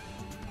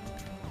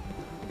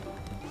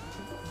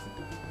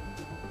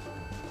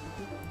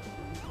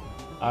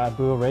 Alright,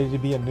 Boo, ready to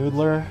be a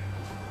noodler?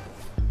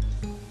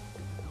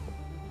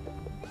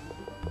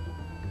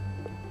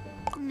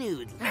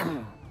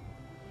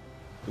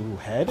 Ooh,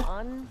 head?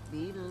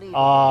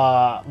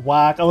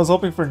 Whack. I was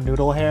hoping for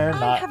noodle hair,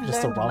 not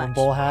just a ramen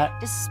bowl hat.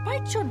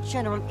 Despite your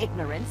general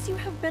ignorance, you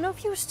have been of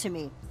use to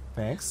me.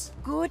 Thanks.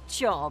 Good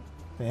job.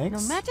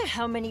 Thanks. No matter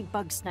how many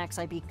Bugsnax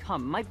I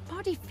become, my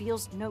body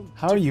feels no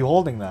How are you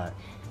holding that?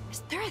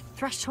 Is there a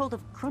threshold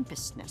of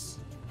grumpousness?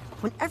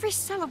 When every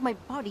cell of my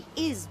body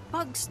is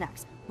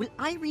Bugsnax, will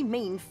I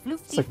remain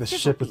floofy? It's like the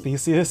ship of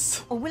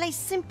Theseus. Or will I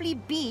simply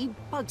be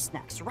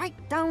Bugsnax, right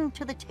down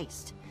to the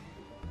taste?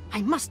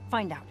 I must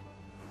find out.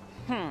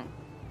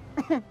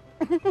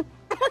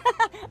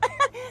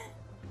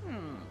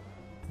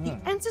 The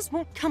answers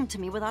won't come to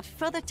me without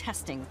further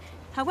testing.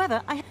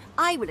 However,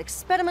 I will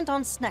experiment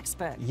on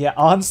Snacksburg. Yeah,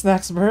 on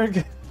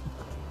Snacksburg?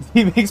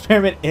 You may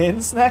experiment in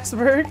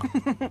Snacksburg?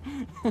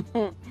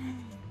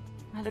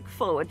 I look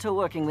forward to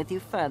working with you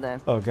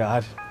further. Oh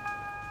god.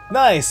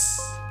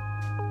 Nice!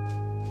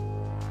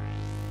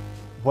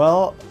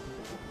 Well,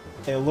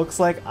 it looks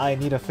like I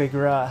need to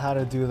figure out how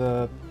to do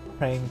the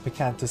praying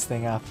Picantis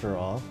thing after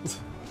all.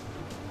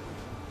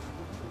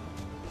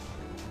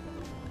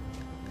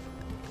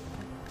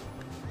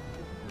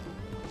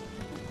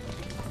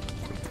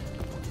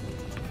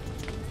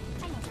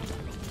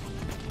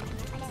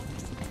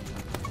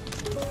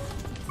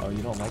 Oh,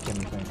 you don't like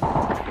anything.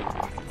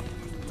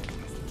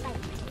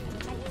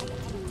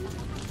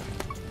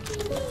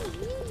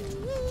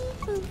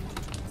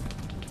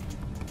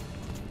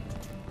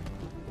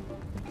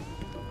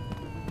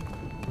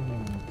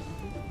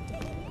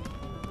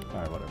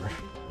 Alright, whatever.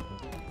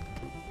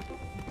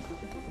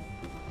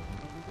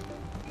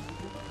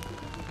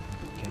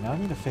 Okay, now I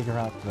need to figure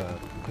out the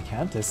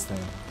Picantis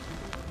thing.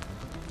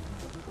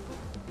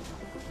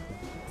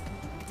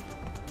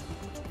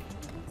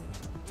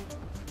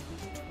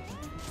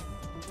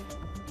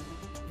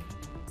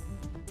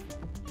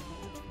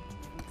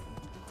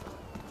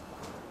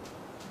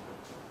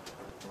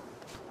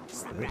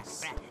 What's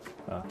this?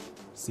 Oh,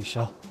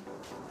 seashell.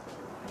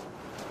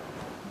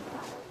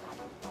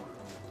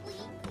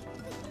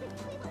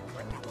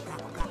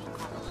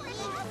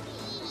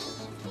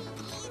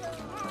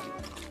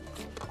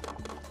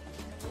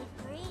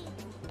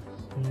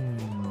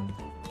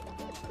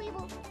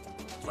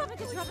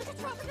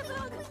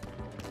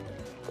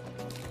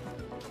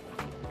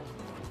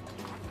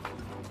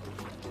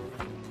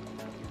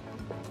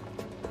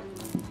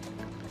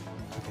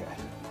 Okay,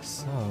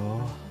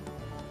 so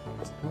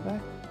let's go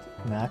back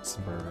to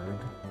Maxburg.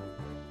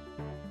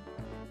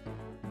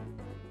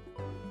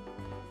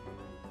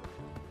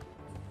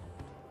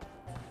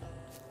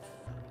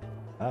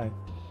 Hi.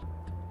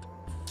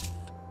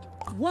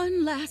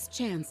 One last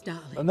chance,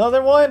 darling.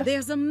 Another one?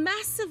 There's a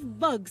massive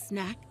bug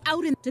snack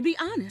out in. To be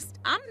honest,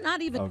 I'm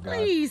not even. Oh, God.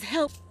 Please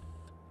help.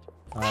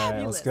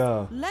 Alright, let's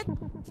go. Let.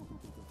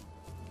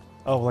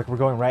 Oh, like we're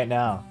going right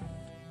now.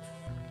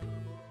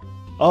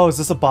 Oh, is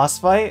this a boss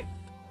fight?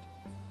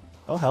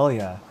 Oh, hell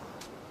yeah.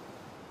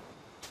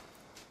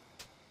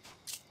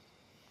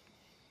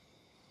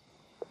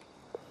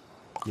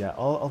 Yeah,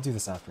 I'll do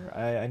this after.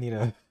 I need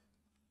to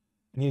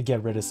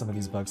get rid of some of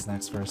these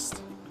Bugsnax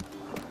first.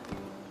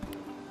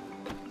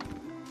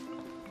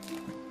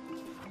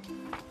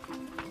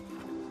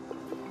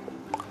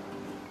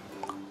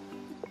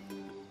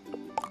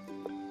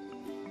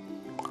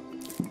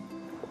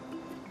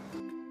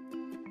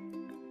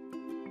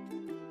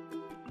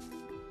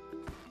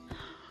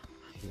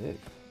 Good.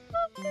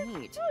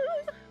 Neat.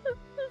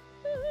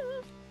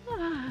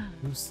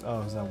 Who's,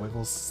 oh, is that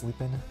Wiggles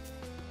sleeping?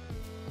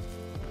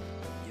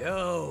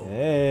 Yo.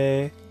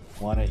 Hey,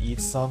 wanna eat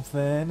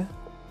something?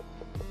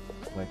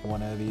 Like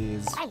one of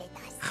these.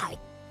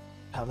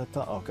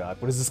 Paleta. Oh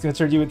god, what is this gonna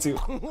turn you into?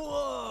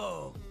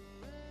 Whoa.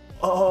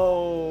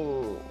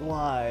 Oh,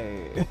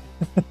 why?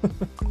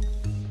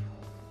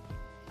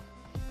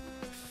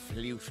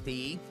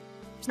 Floofy.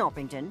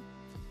 Snorpington.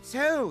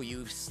 So,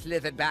 you've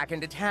slithered back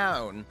into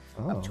town.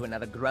 Oh. Up to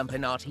another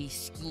grumpinaughty Oh, they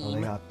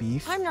scheme. got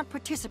beef? I'm not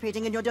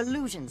participating in your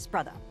delusions,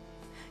 brother.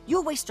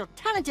 You waste your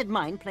talented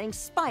mind playing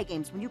spy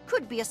games when you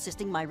could be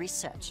assisting my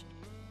research.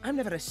 I'm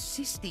never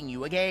assisting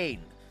you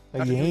again.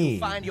 Not until Again. you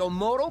find your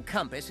moral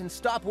compass and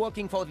stop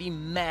working for the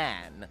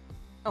man.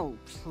 Oh,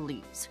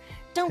 please.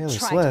 Don't Taylor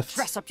try Swift. to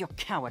dress up your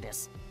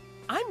cowardice.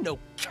 I'm no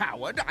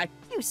coward.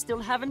 You still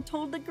haven't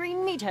told the green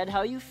meathead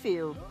how you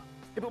feel.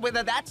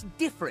 Whether that's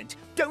different.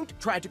 Don't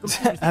try to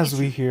confuse the as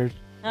we issue. hear,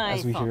 I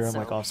as we thought hear him so.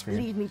 like off screen.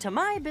 Leave me to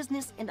my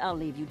business, and I'll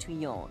leave you to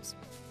yours.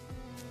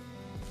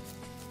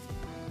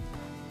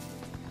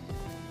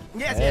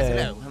 Yes, Hey,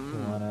 yes,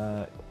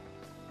 hello.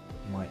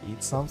 you wanna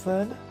eat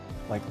something?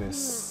 Like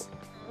this.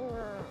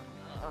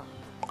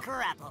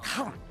 Grapple.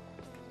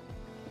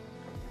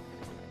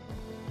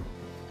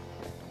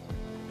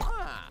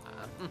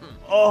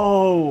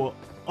 Oh!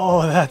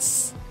 Oh,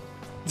 that's...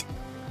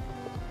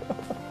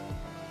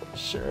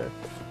 Sure.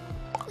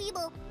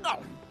 Weeble.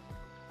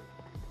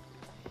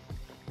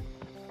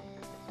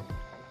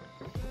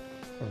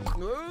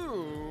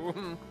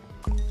 Ooh.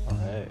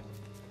 Alright.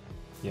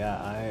 Yeah,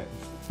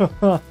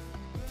 I...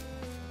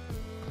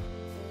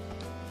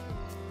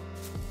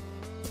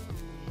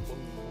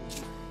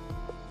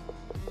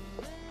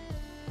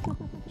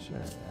 Sure,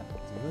 yeah,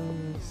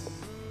 do this.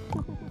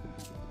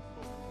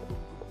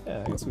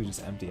 Yeah, I guess we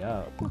just empty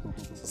out,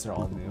 since they're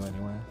all new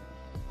anyway.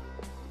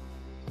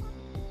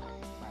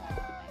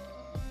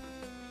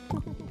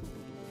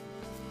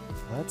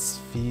 Let's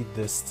feed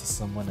this to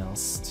someone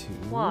else too.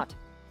 What?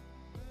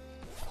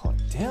 Oh,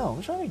 damn,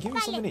 I'm trying to give you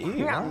something to eat.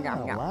 Yum,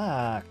 yum, yum.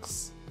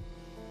 Relax.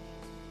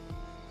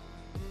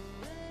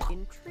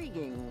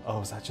 Intriguing.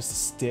 Oh, is that just a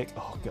stick?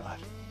 Oh, God.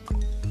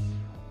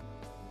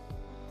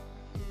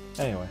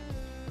 Anyway.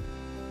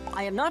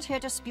 I am not here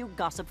to spew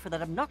gossip for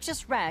that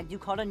obnoxious rag you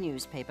call a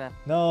newspaper.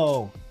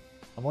 No.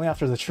 I'm only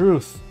after the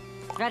truth.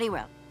 Very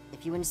well.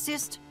 If you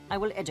insist, I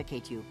will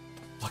educate you.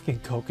 Fucking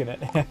coconut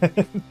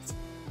hands.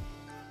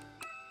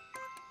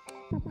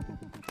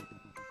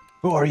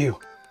 Who are you?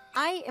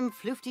 I am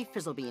Floofty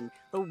Fizzlebean,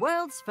 the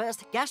world's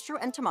first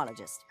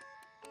gastroentomologist.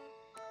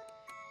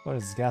 What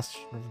is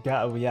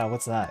yeah,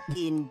 what's that?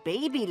 In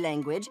baby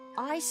language,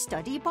 I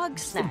study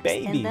Bugsnax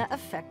baby. and their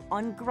effect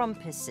on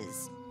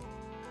grumpuses.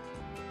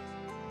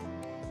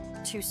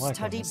 To Why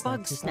study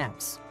couldn't I snap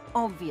Bugsnax,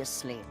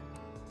 obviously.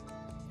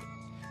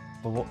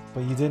 But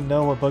you didn't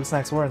know what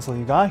Bugsnax were until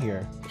you got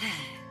here.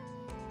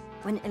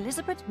 When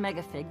Elizabeth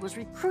Megafig was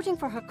recruiting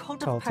for her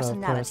cult of Cult of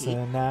personality,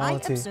 I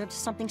personality. observed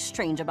something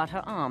strange about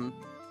her arm.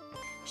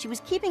 She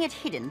was keeping it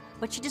hidden,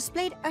 but she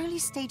displayed early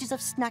stages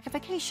of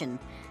snackification.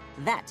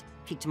 That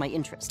piqued my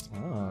interest.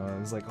 Oh, it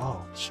was like,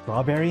 oh,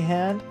 strawberry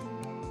hand?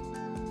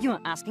 You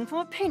are asking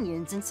for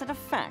opinions instead of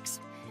facts.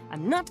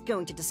 I'm not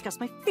going to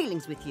discuss my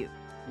feelings with you,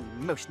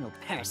 emotional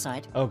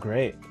parasite. Oh,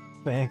 great.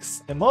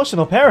 Thanks.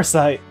 Emotional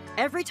parasite!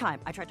 Every time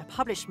I try to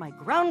publish my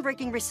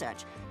groundbreaking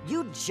research,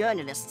 you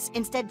journalists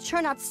instead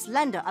churn out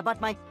slander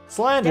about my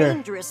Slander!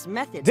 dangerous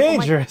methods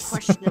Dangerous. or my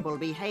questionable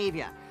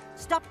behavior.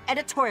 Stop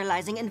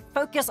editorializing and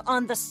focus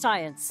on the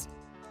science.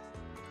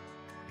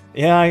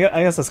 Yeah, I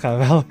guess that's kind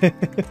of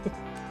valid.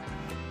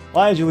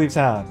 Why did you leave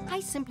town? I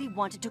simply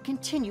wanted to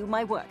continue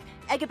my work,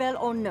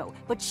 Eggabell or no,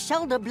 but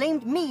Shelda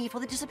blamed me for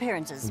the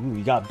disappearances. Ooh,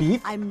 you got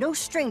beef? I'm no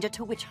stranger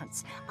to witch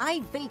hunts.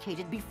 I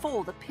vacated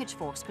before the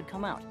pitchforks could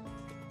come out.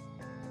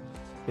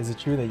 Is it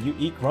true that you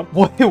eat grump?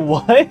 Wait,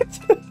 what?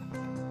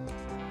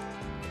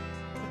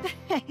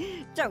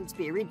 Don't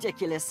be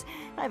ridiculous.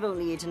 I've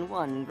only eaten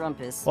one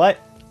grumpus. What?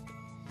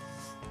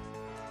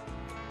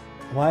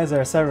 Why is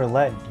there a severed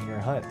leg in your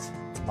hut?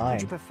 It's Would mine.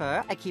 you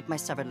prefer I keep my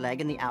severed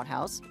leg in the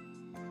outhouse?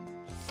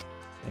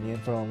 Any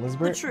info on The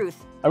Elizabeth?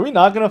 truth. Are we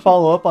not gonna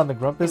follow up on the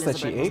grumpus that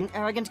she Elizabeth was ate?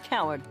 an arrogant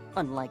coward,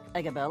 unlike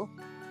Eggabell.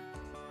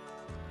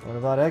 What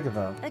about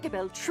Eggabell?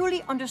 Eggabell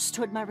truly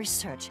understood my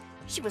research.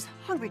 She was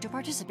hungry to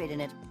participate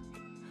in it.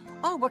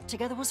 Our work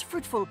together was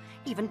fruitful,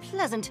 even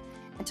pleasant,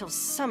 until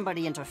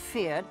somebody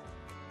interfered.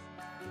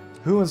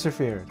 Who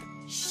interfered?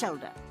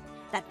 Shelda.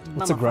 That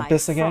What's a mummified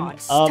grumpus again?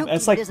 fraud stoked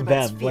It's like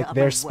Elizabeth's them, fear like of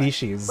their my work,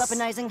 species.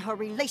 weaponizing her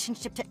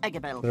relationship to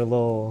Eggabell, Their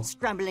little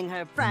scrambling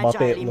her fragile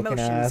Muppet-looking emotions,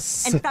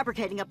 ass. and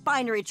fabricating a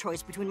binary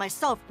choice between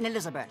myself and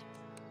Elizabeth.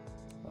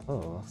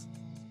 Oh.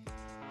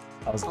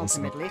 I was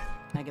listening. Ultimately,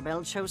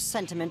 Eggabell chose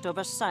sentiment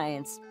over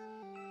science.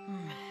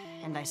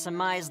 And I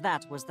surmise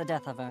that was the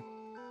death of her.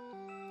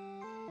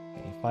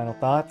 Any final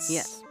thoughts?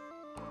 Yes.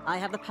 I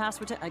have the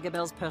password to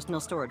Eggabell's personal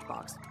storage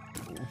box.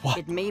 What?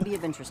 It may be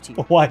of interest to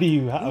you. Why do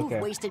you? You've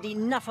Okay. wasted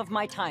enough of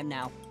my time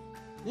now.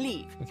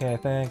 Leave. Okay,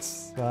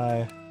 thanks.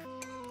 Bye.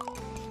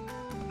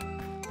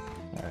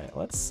 Alright,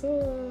 let's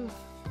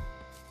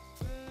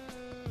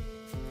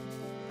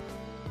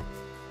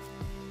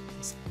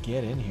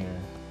get in here.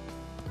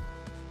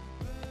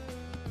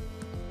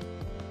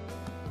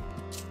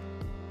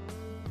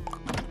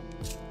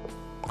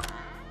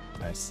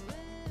 Nice.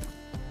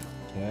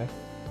 Okay.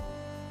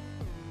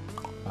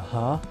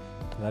 Uh-huh.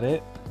 Is that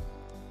it?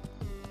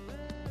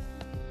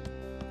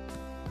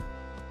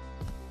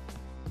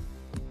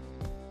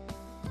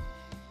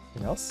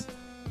 Anything else?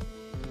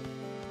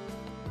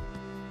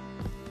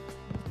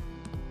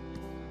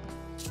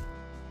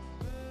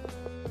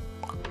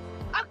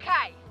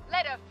 Okay,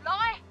 let her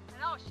fly,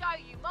 and I'll show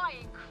you my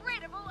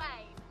incredible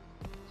aim.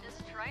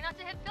 Just try not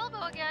to hit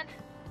Bilbo again.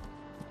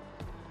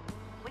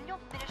 When you're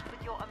finished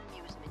with your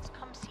amusements,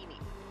 come see me.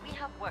 We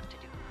have work to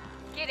do.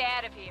 Get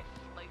out of here,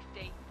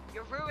 Floofty.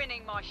 You're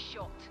ruining my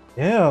shot.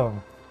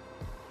 Damn.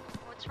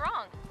 What's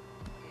wrong?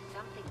 There's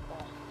something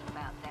off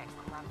about that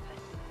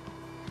grumpus.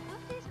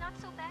 Luffy's not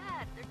so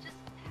bad. They're just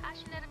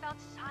passionate about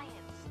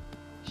science.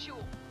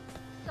 Sure,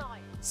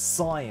 science.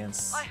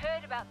 Science. I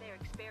heard about their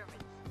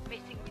experiments,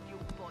 messing with your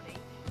body.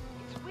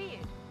 It's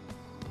weird.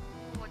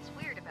 What's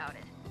weird about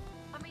it?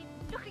 I mean,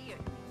 look at you.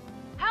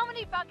 How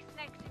many Bugsnax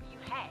have you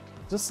had?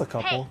 Just a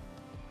couple. Hey,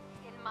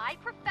 in my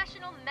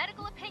professional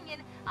medical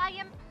opinion, I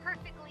am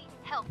perfectly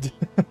healthy.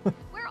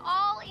 We're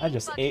all eating I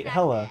just ate Bugsnax,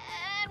 hella.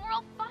 and we're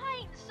all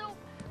fine. So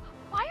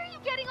why are you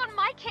getting on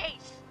my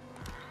case?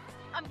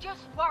 I'm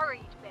just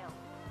worried, Bill.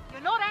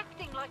 You're not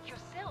acting like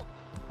yourself.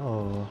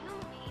 Oh. You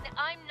mean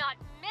I'm not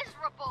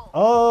miserable?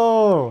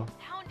 Oh.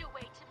 Found a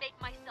way to make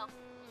myself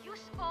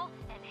useful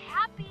and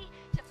happy,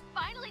 to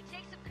finally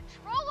take some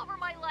control over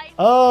my life.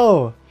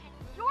 Oh. And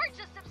you're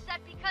just upset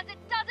because it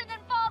doesn't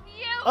involve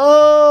you.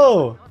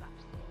 Oh. Not upset.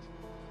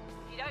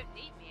 If you don't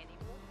need me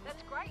anymore,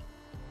 that's great.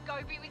 Go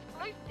be with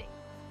Floofty.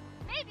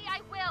 Maybe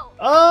I will.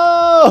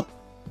 Oh.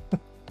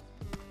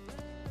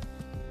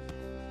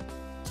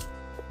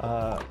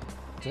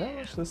 Did I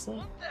watch this one?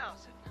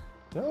 1000.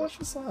 Did I watch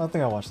this one? I don't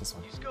think I watched this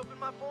one. You scoping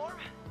my form?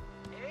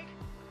 Egg?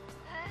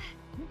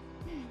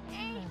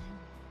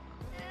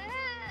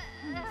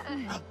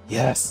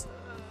 Yes.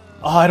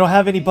 Oh, I don't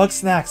have any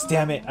Bugsnax.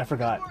 Damn it, I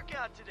forgot.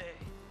 Workout today.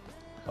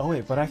 Oh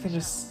wait, but I can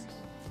just.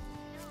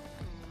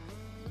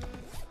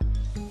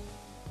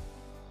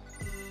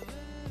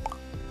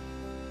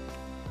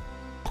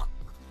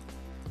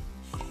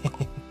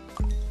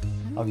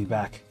 I'll be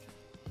back.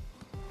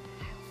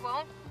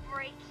 Won't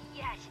break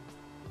yet.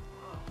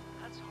 Whoa,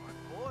 that's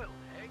hard-boiled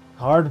egg.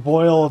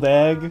 Hard-boiled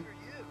egg. Good for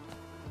you.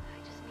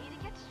 I just need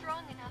to get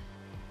strong enough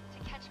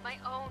to catch my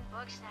own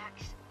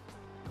Bugsnax.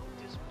 No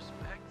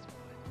disrespect,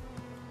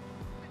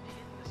 but I've been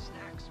hitting the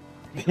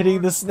snacks.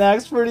 Hitting the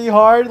snacks pretty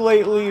hard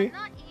lately.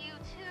 Not you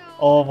too.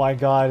 Oh my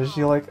god, is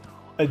she like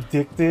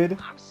addicted?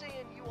 I'm saying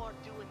you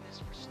aren't doing this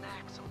for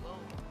snacks alone.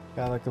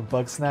 Got like a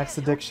Bugsnax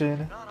addiction.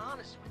 You're not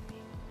honest with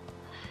me.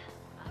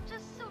 I'm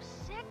just so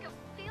sick of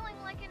feeling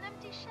like an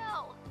empty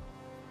shell.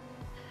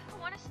 I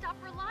want to stop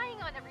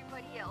relying on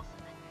everybody else.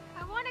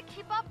 I want to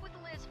keep up with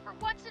Liz for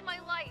once in my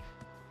life.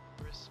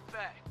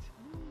 Respect.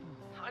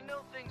 I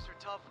know things are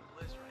tough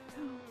with Liz right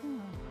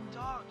now.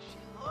 Dog, she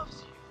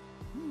loves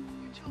you.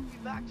 You two will be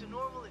back to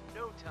normal in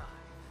no time.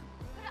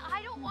 But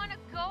I don't want to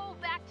go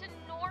back to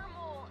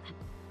normal.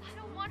 I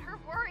don't want her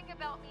worrying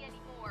about me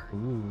anymore.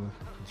 Ooh,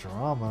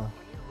 drama.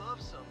 When you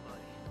love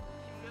somebody,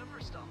 you never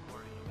stop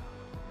worrying about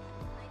them.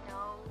 I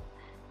know.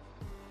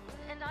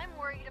 And I'm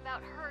worried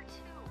about her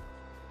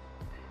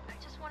too. I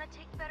just want to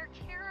take better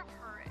care of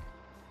her.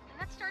 And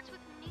that starts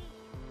with me.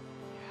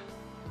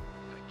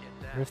 Yeah, I get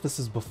that. I wonder if this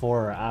is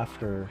before or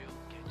after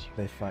We'll get you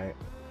they there. fight.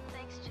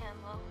 Thanks,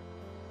 Chandlo.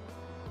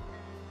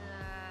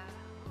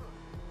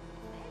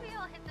 And, maybe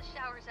I'll hit the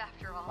showers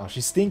after all. Oh,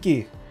 she's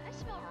stinky. I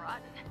smell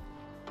rotten.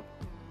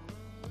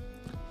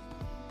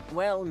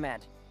 Well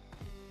met.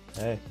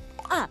 Hey.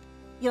 Ah,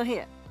 you're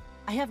here.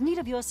 I have need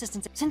of your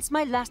assistance. Since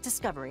my last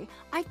discovery,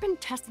 I've been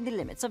testing the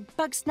limits of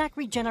Bugsnax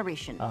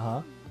regeneration.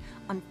 Uh-huh.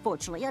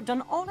 Unfortunately, I've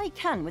done all I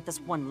can with this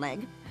one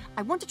leg.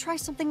 I want to try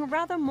something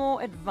rather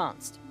more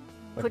advanced.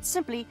 Put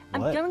simply,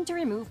 I'm What? going to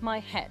remove my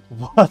head.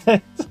 What?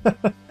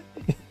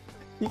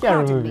 You can't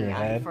Pardon remove me, your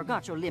I head.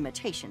 forgot your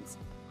limitations.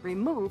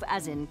 Remove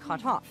as in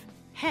cut off.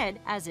 Head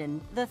as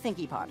in the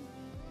thinky part.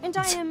 And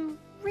I am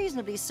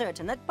reasonably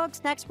certain that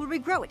Bugsnax will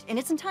regrow it in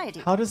its entirety.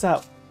 How does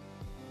that...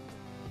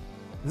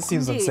 This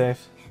seems Indeed.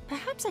 unsafe.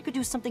 Perhaps I could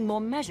do something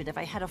more measured if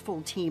I had a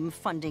full team,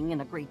 funding,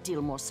 and a great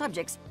deal more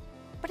subjects.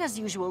 But as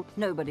usual,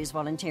 nobody's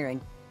volunteering.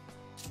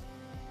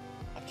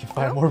 I can find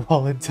Well, more Very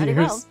volunteers.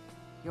 well.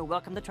 You're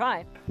welcome to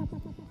try.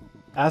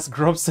 Ask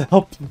Grumps to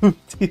help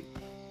Moody.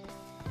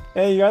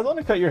 Hey, you guys want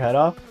to cut your head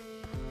off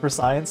for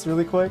science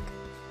really quick?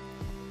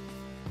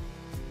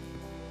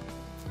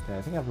 Okay,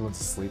 I think everyone's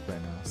asleep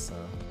right now, so...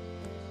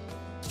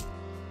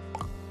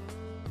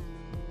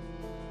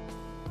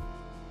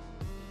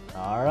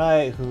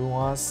 Alright, who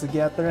wants to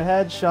get their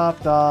head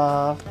chopped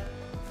off?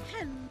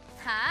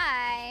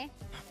 Hi.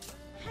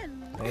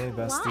 Hey,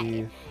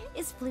 bestie. Why?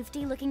 Is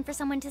Floofty looking for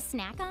someone to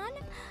snack on?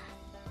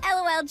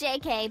 LOL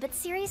JK, but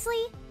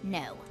seriously?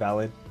 No.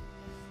 Valid.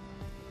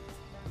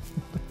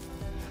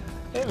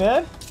 Hey,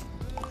 man.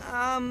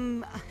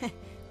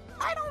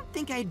 I don't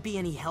think I'd be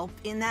any help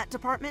in that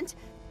department.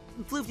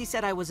 Floofty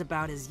said I was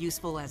about as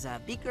useful as a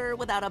beaker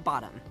without a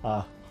bottom.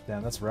 Ah,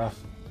 damn, that's rough.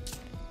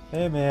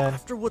 Hey, man.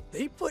 After what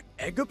they put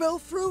Eggabell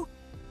through?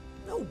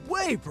 No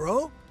way,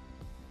 bro.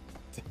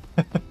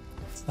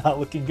 It's not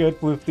looking good,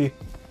 Floofty.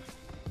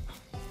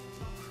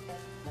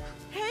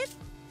 Head?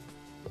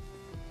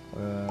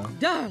 Uh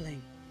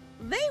Darling,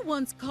 they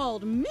once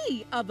called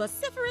me a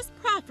vociferous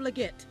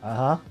profligate.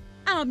 huh.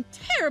 I'm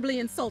terribly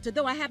insulted,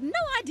 though I have no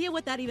idea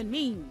what that even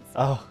means.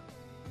 Oh,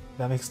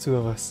 that makes two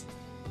of us.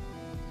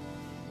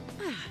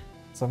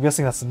 So I'm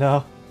guessing that's a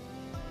no.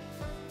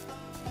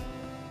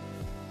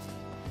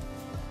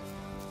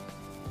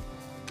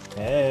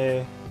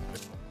 Hey.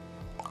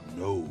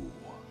 No.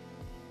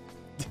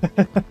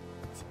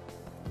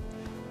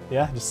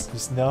 Yeah,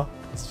 just no.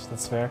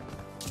 That's fair.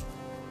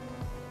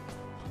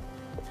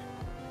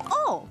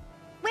 Oh,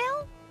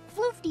 well,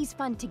 Floofty's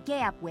fun to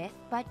gap with,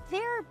 but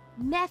their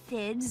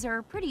methods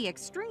are pretty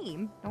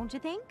extreme, don't you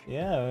think?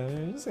 Yeah,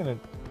 you're just gonna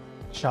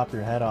chop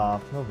your head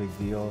off. No big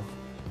deal.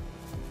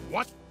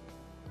 What?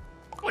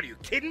 What, are you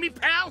kidding me,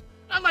 pal?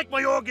 I like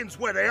my organs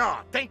where they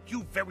are. Thank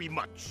you very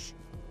much.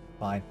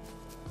 Fine.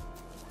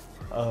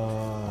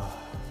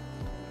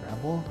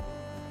 Ramble?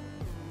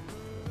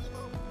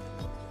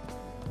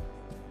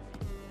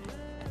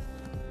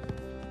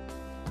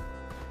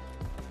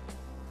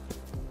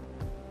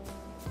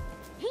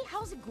 Hey,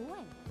 how's it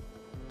going?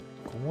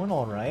 Going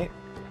alright.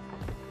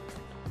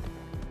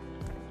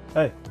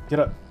 Hey, get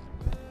up.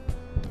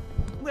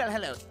 Well,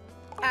 hello.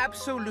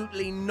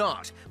 Absolutely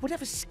not.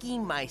 Whatever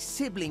scheme my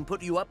sibling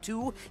put you up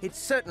to, it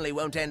certainly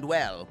won't end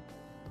well.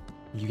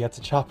 You get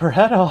to chop her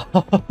head off.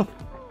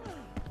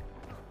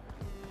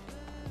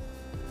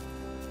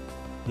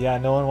 Yeah,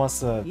 no one wants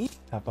to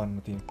have fun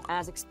with you.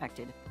 As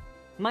expected.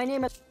 My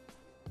name is...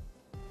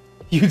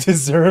 You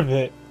deserve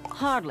it.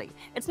 Hardly.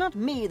 It's not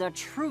me they're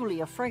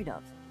truly afraid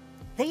of.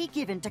 They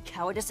give in to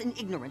cowardice and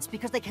ignorance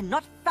because they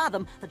cannot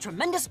fathom the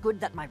tremendous good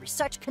that my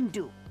research can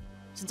do.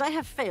 Since I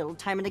have failed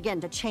time and again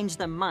to change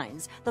their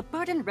minds, the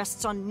burden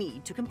rests on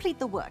me to complete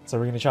the work. So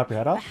we're gonna chop your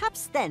head off?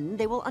 Perhaps then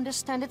they will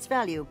understand its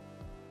value.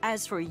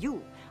 As for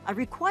you, I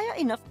require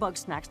enough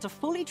Bugsnax to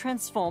fully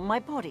transform my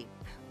body.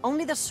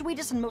 Only the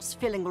sweetest and most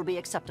filling will be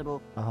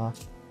acceptable. Uh-huh.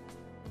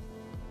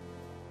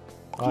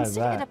 Why is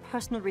Consider it that? a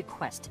personal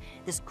request.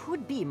 This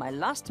could be my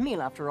last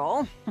meal after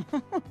all.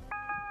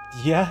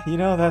 Yeah, you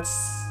know,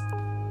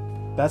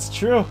 that's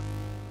true.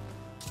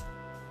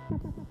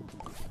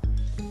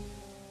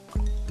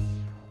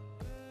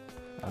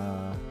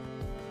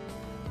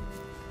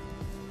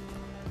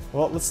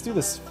 Well, let's do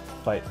this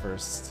fight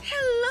first.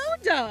 Hello,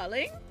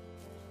 darling.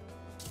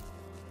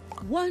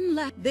 One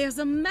lap. There's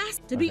a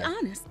mask. To be Okay.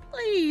 honest,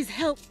 please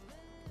help.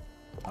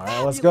 All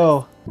right, let's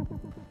go.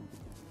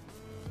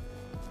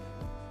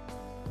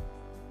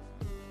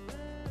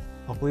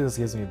 Hopefully this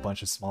gives me a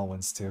bunch of small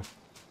ones too.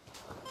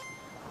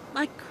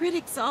 My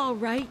critic's all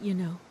right, you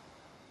know.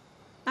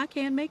 I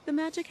can't make the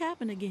magic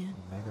happen again.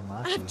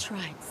 I've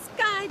tried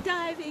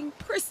skydiving,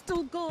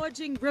 crystal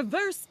gorging,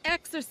 reverse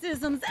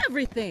exorcisms,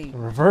 everything.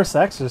 Reverse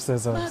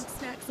exorcisms.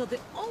 Bugsnax are the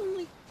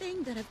only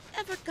thing that have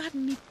ever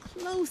gotten me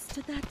close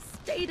to that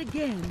state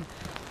again.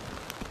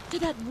 To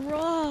that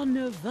raw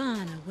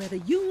nirvana where the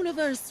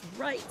universe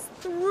writes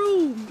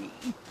through me.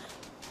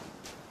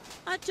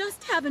 I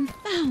just haven't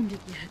found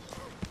it yet.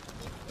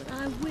 But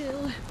I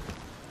will.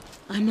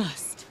 I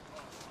must.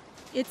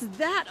 It's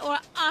that or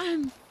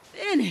I'm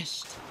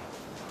finished.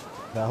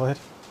 Valid.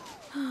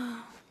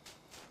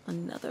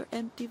 Another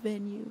empty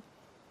venue.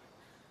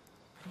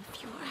 But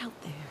if you're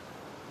out there,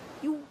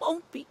 you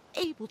won't be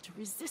able to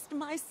resist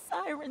my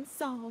siren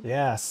song.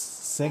 Yeah,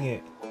 sing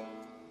it.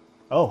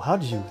 Oh,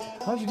 how'd you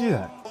do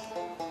that?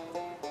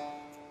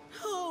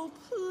 Oh,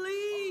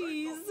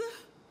 please.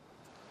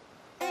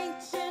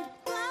 Ancient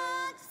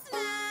Bugsnax,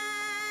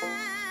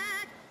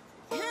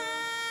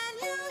 can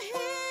you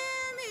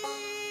hear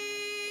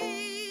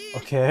me?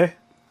 Okay.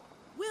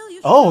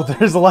 Oh,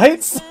 there's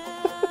lights?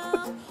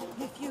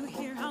 If you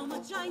hear how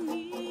much I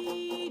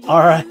need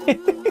All right.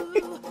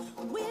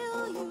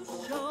 will you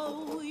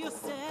show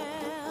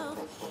yourself?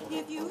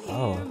 If you hear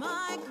Oh.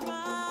 my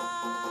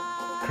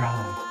cry,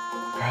 Cry.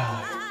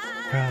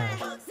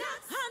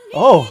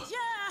 Oh.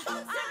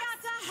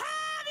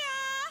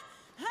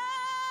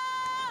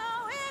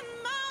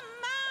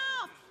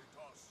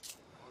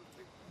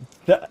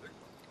 That,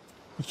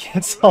 you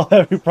can't solve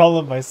every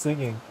problem by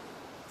singing.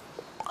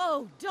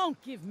 Oh, don't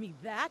give me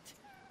that.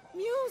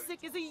 Music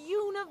is a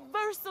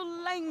universal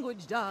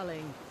language,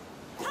 darling.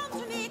 Come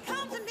to me,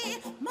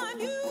 my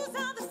muse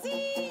of the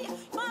sea.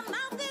 My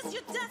mouth is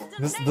your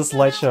destiny. This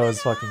light show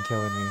is fucking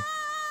killing me.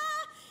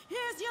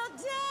 Here's your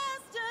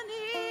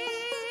destiny.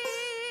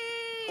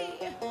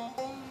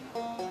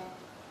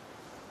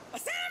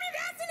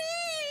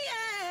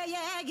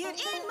 Yeah, get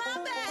in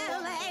my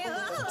belly.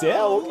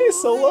 Damn, okay,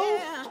 solo.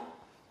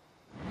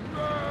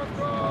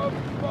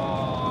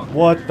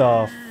 What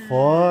the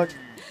fuck?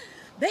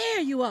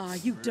 There you are,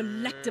 you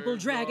delectable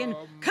dragon.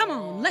 Come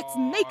on, let's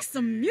make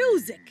some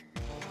music.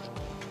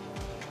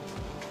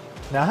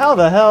 Now how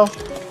the hell?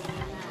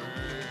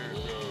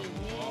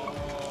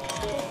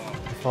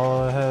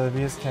 Follow the head of the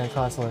beast can't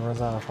constantly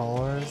runs out of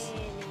followers.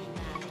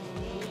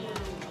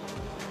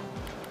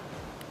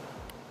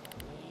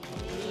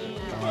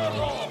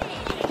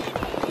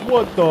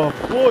 What the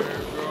fuck?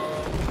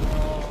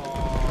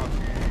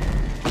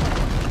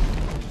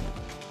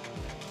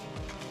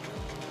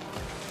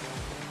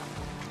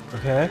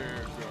 Okay.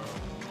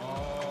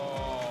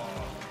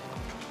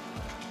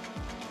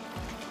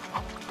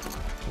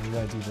 So we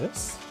gotta do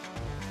this?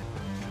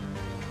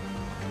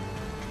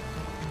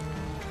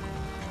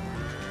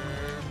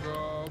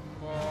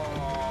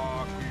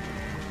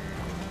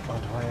 Oh,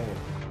 do I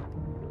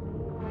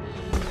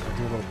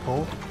do a little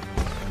pull?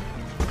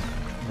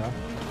 No?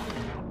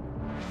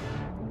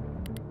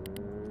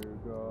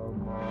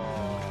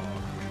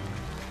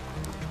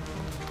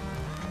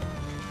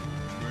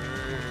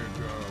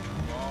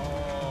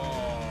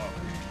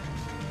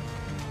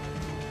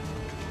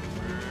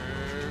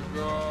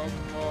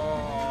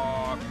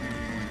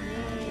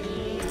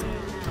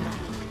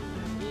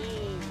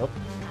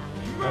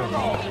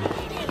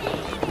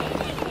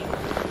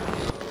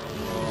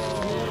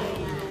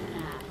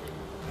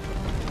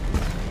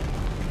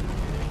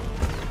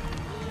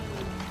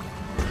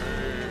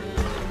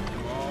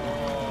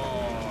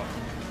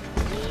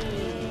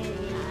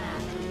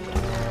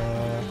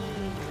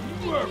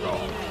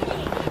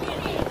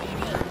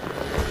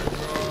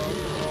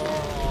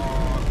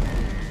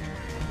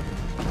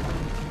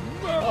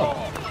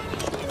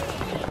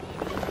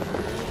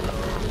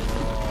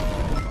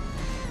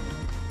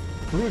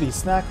 Fruity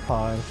snack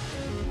pod.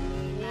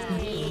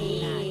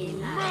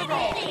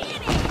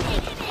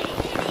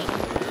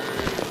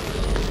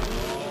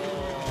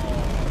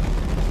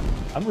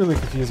 I'm really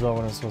confused about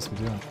what I'm supposed to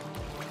be doing.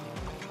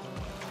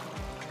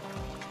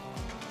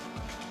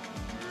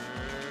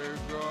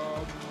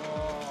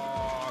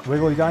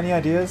 Wiggle, you got any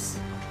ideas?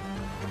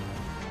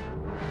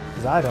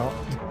 Because I don't.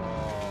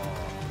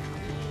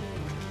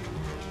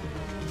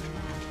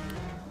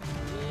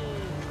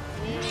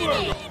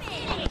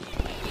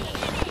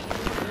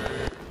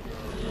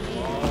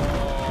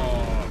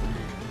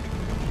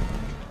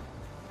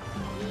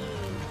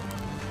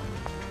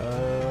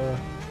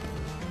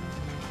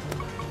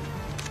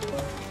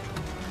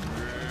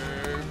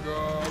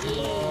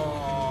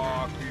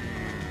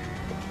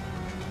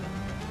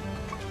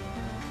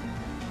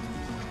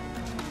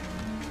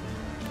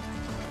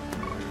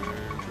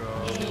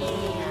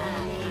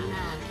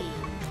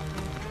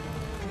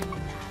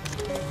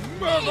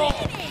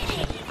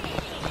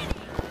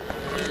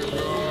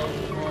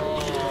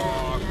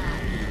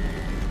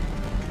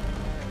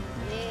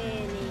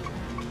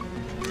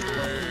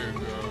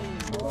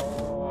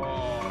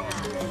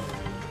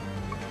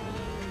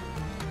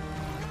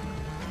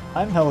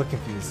 I'm hella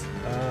confused.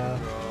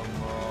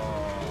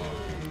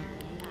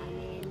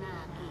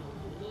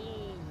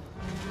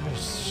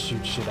 Just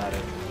shoot shit at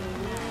it.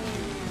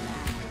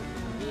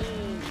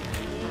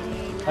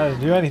 I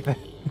didn't do anything.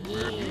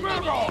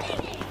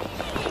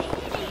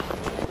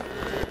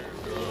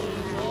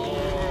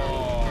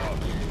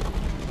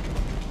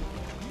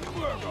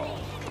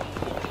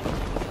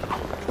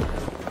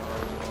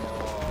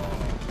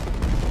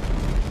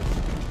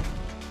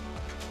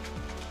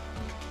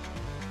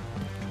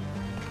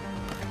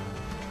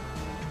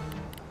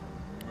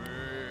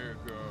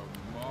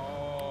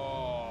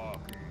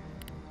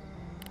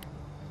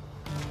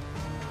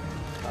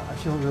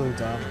 I feel really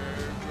dumb.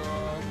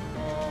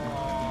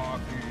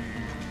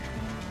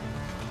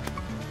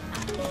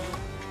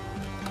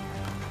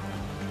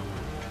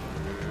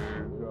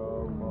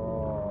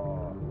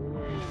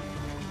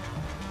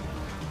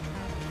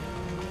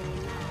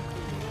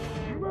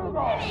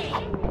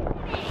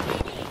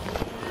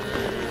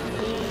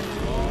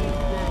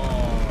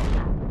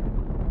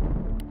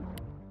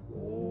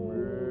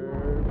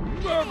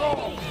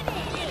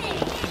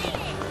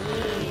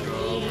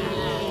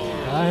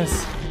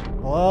 Guys,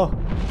 hello?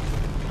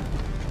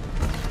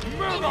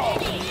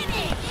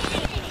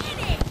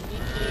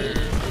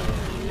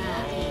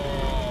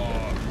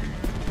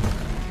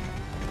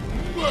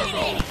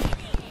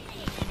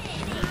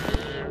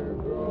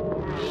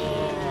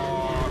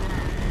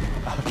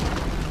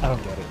 I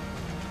don't get it.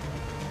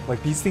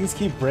 Like, these things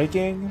keep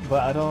breaking,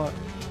 but I don't...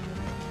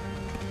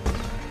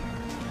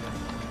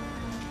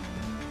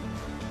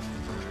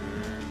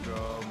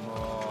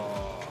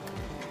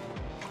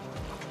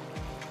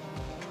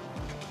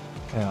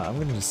 Yeah, I'm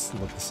gonna just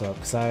look this up,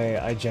 because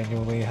I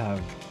genuinely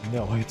have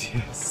no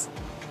ideas.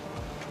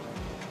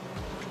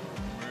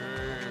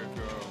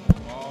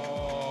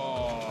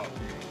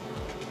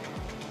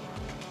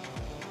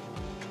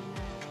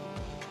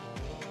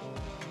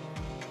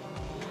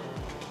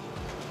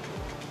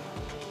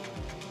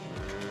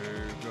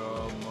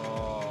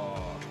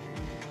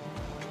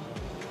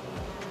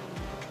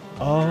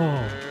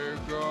 Oh.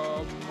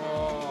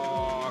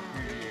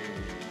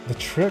 The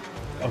trick?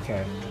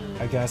 Okay.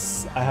 I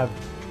guess I have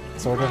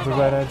sort of the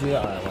right idea.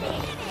 Alright, whatever.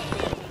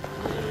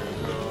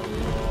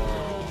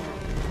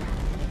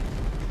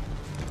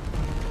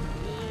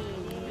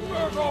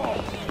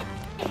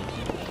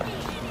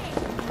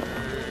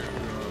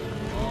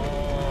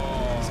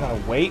 Just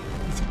gotta wait.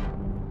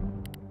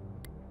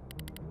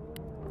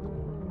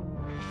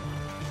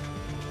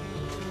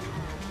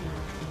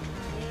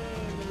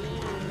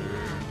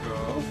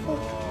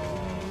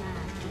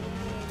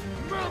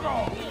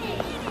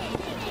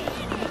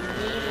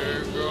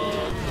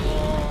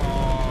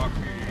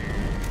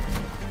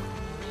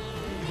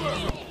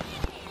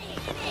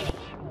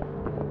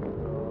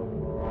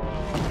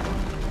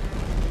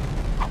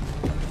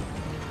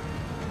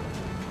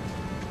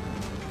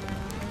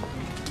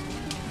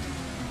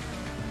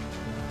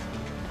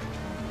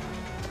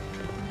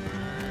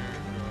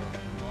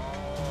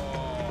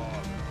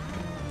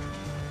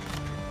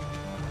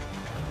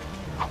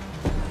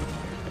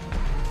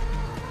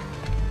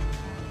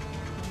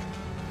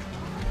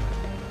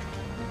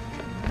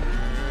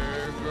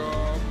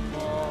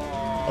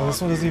 Oh, this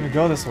one doesn't even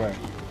go this way.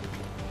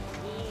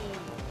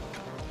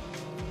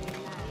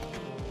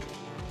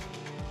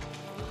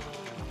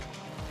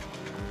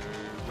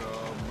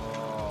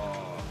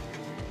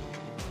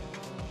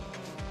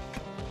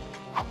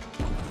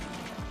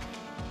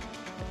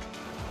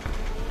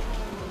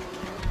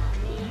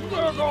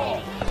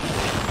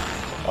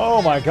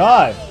 Oh my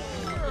god!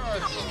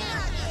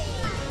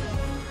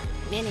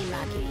 Mini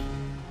Lucky.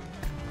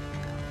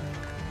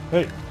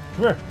 Hey,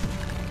 come here.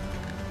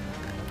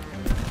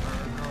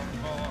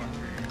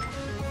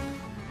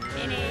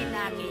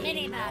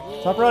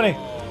 Stop running!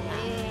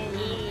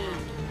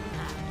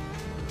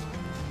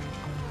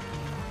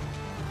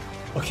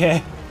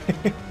 Okay.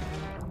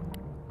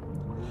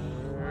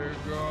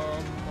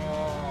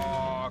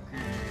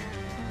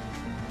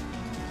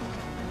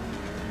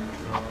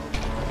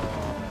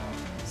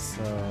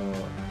 So...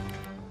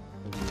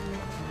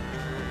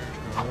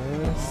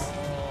 this...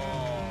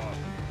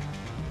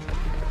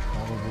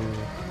 Probably...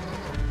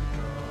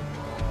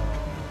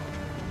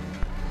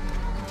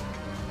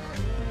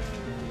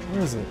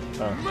 Where is it?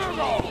 Oh.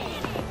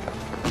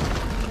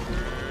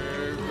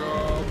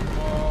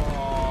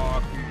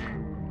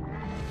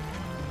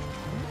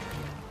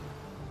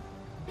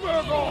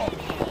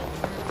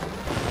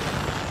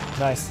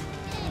 Nice.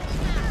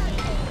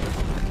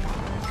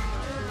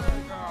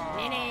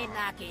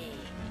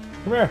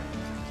 Come here.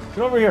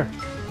 Get over here.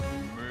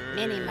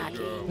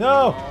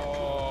 No.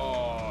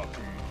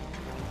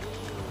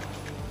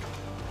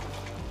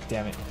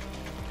 Damn it.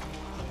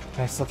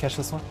 Can I still catch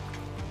this one?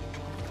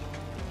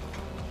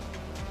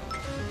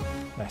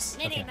 Nice.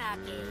 Okay.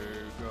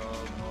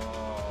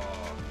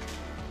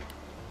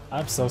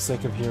 I'm so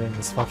sick of hearing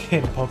this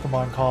fucking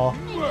Pokemon call.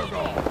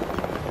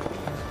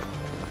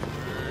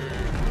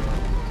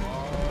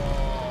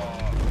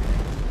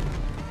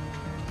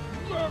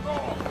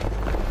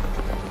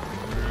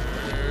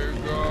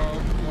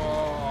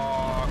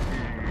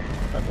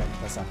 Okay,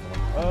 that's not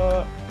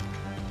gonna.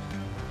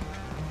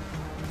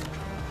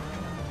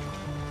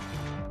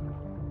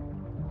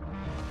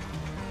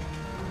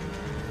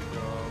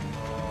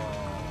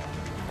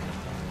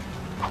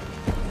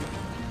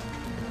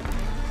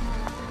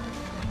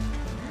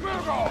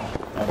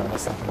 I don't know,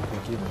 that's not gonna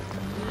work either.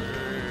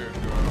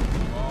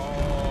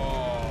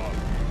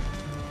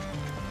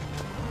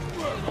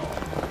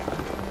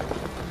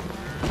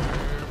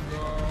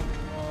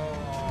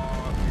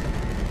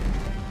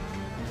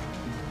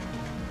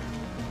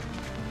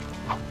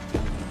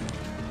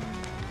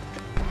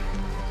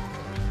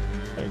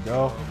 There you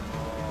go.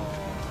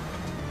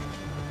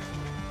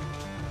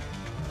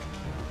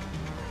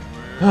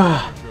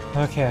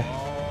 Okay.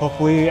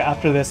 Hopefully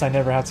after this I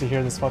never have to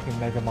hear this fucking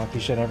Mega Monkey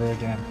shit ever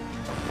again.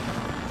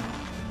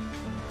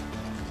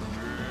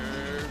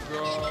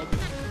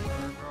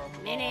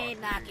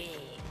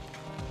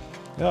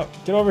 No,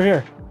 get over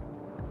here.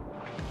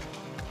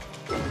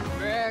 Is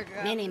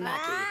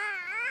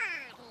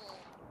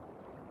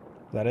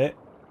that it?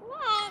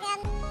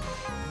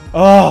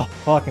 Oh,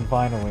 fucking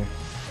finally.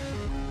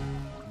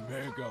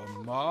 Mega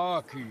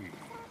Maki.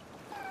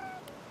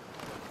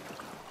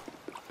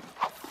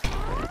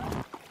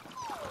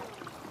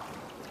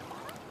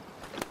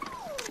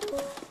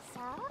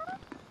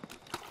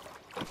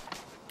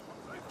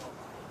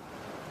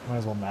 Might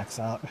as well max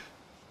out.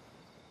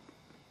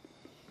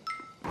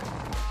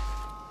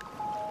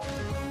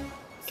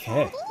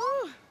 Okay.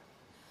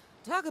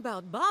 Talk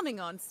about bombing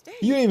on stage.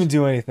 You didn't even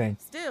do anything.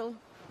 Still,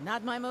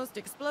 not my most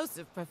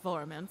explosive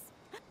performance.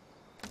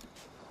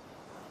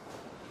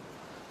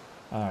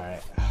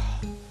 Alright.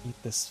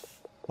 Eat this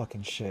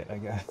fucking shit, I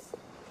guess.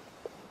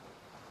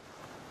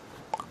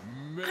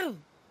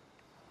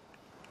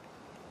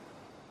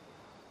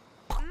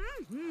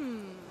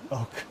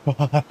 Oh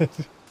god.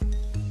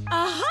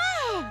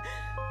 Aha!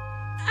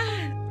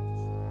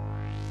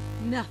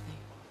 Nothing.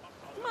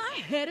 My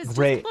head is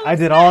Great. just I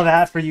did all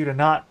that for you to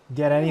not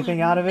get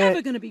anything out of I'm it?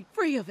 never gonna be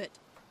free of it.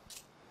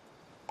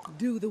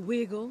 Do the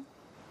wiggle.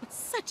 It's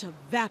such a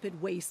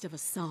vapid waste of a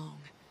song.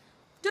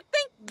 To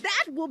think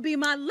that will be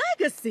my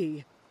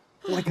legacy.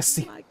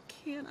 Legacy. Why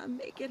can't I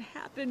make it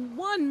happen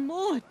one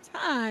more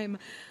time?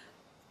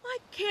 Why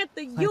can't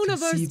the Planting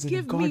universe seeds in a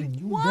give me garden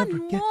you one never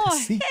get to more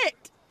see.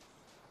 hit?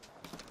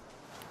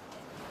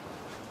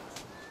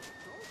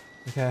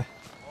 Okay.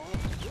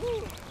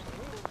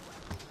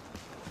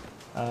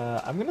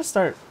 I'm gonna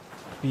start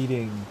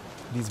feeding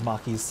these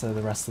Makis to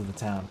the rest of the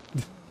town.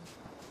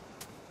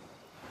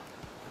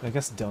 I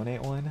guess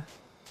donate one.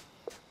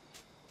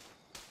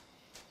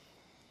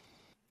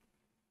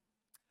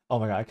 Oh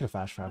my god, I could have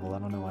fast traveled. I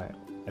don't know why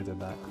I did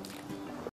that.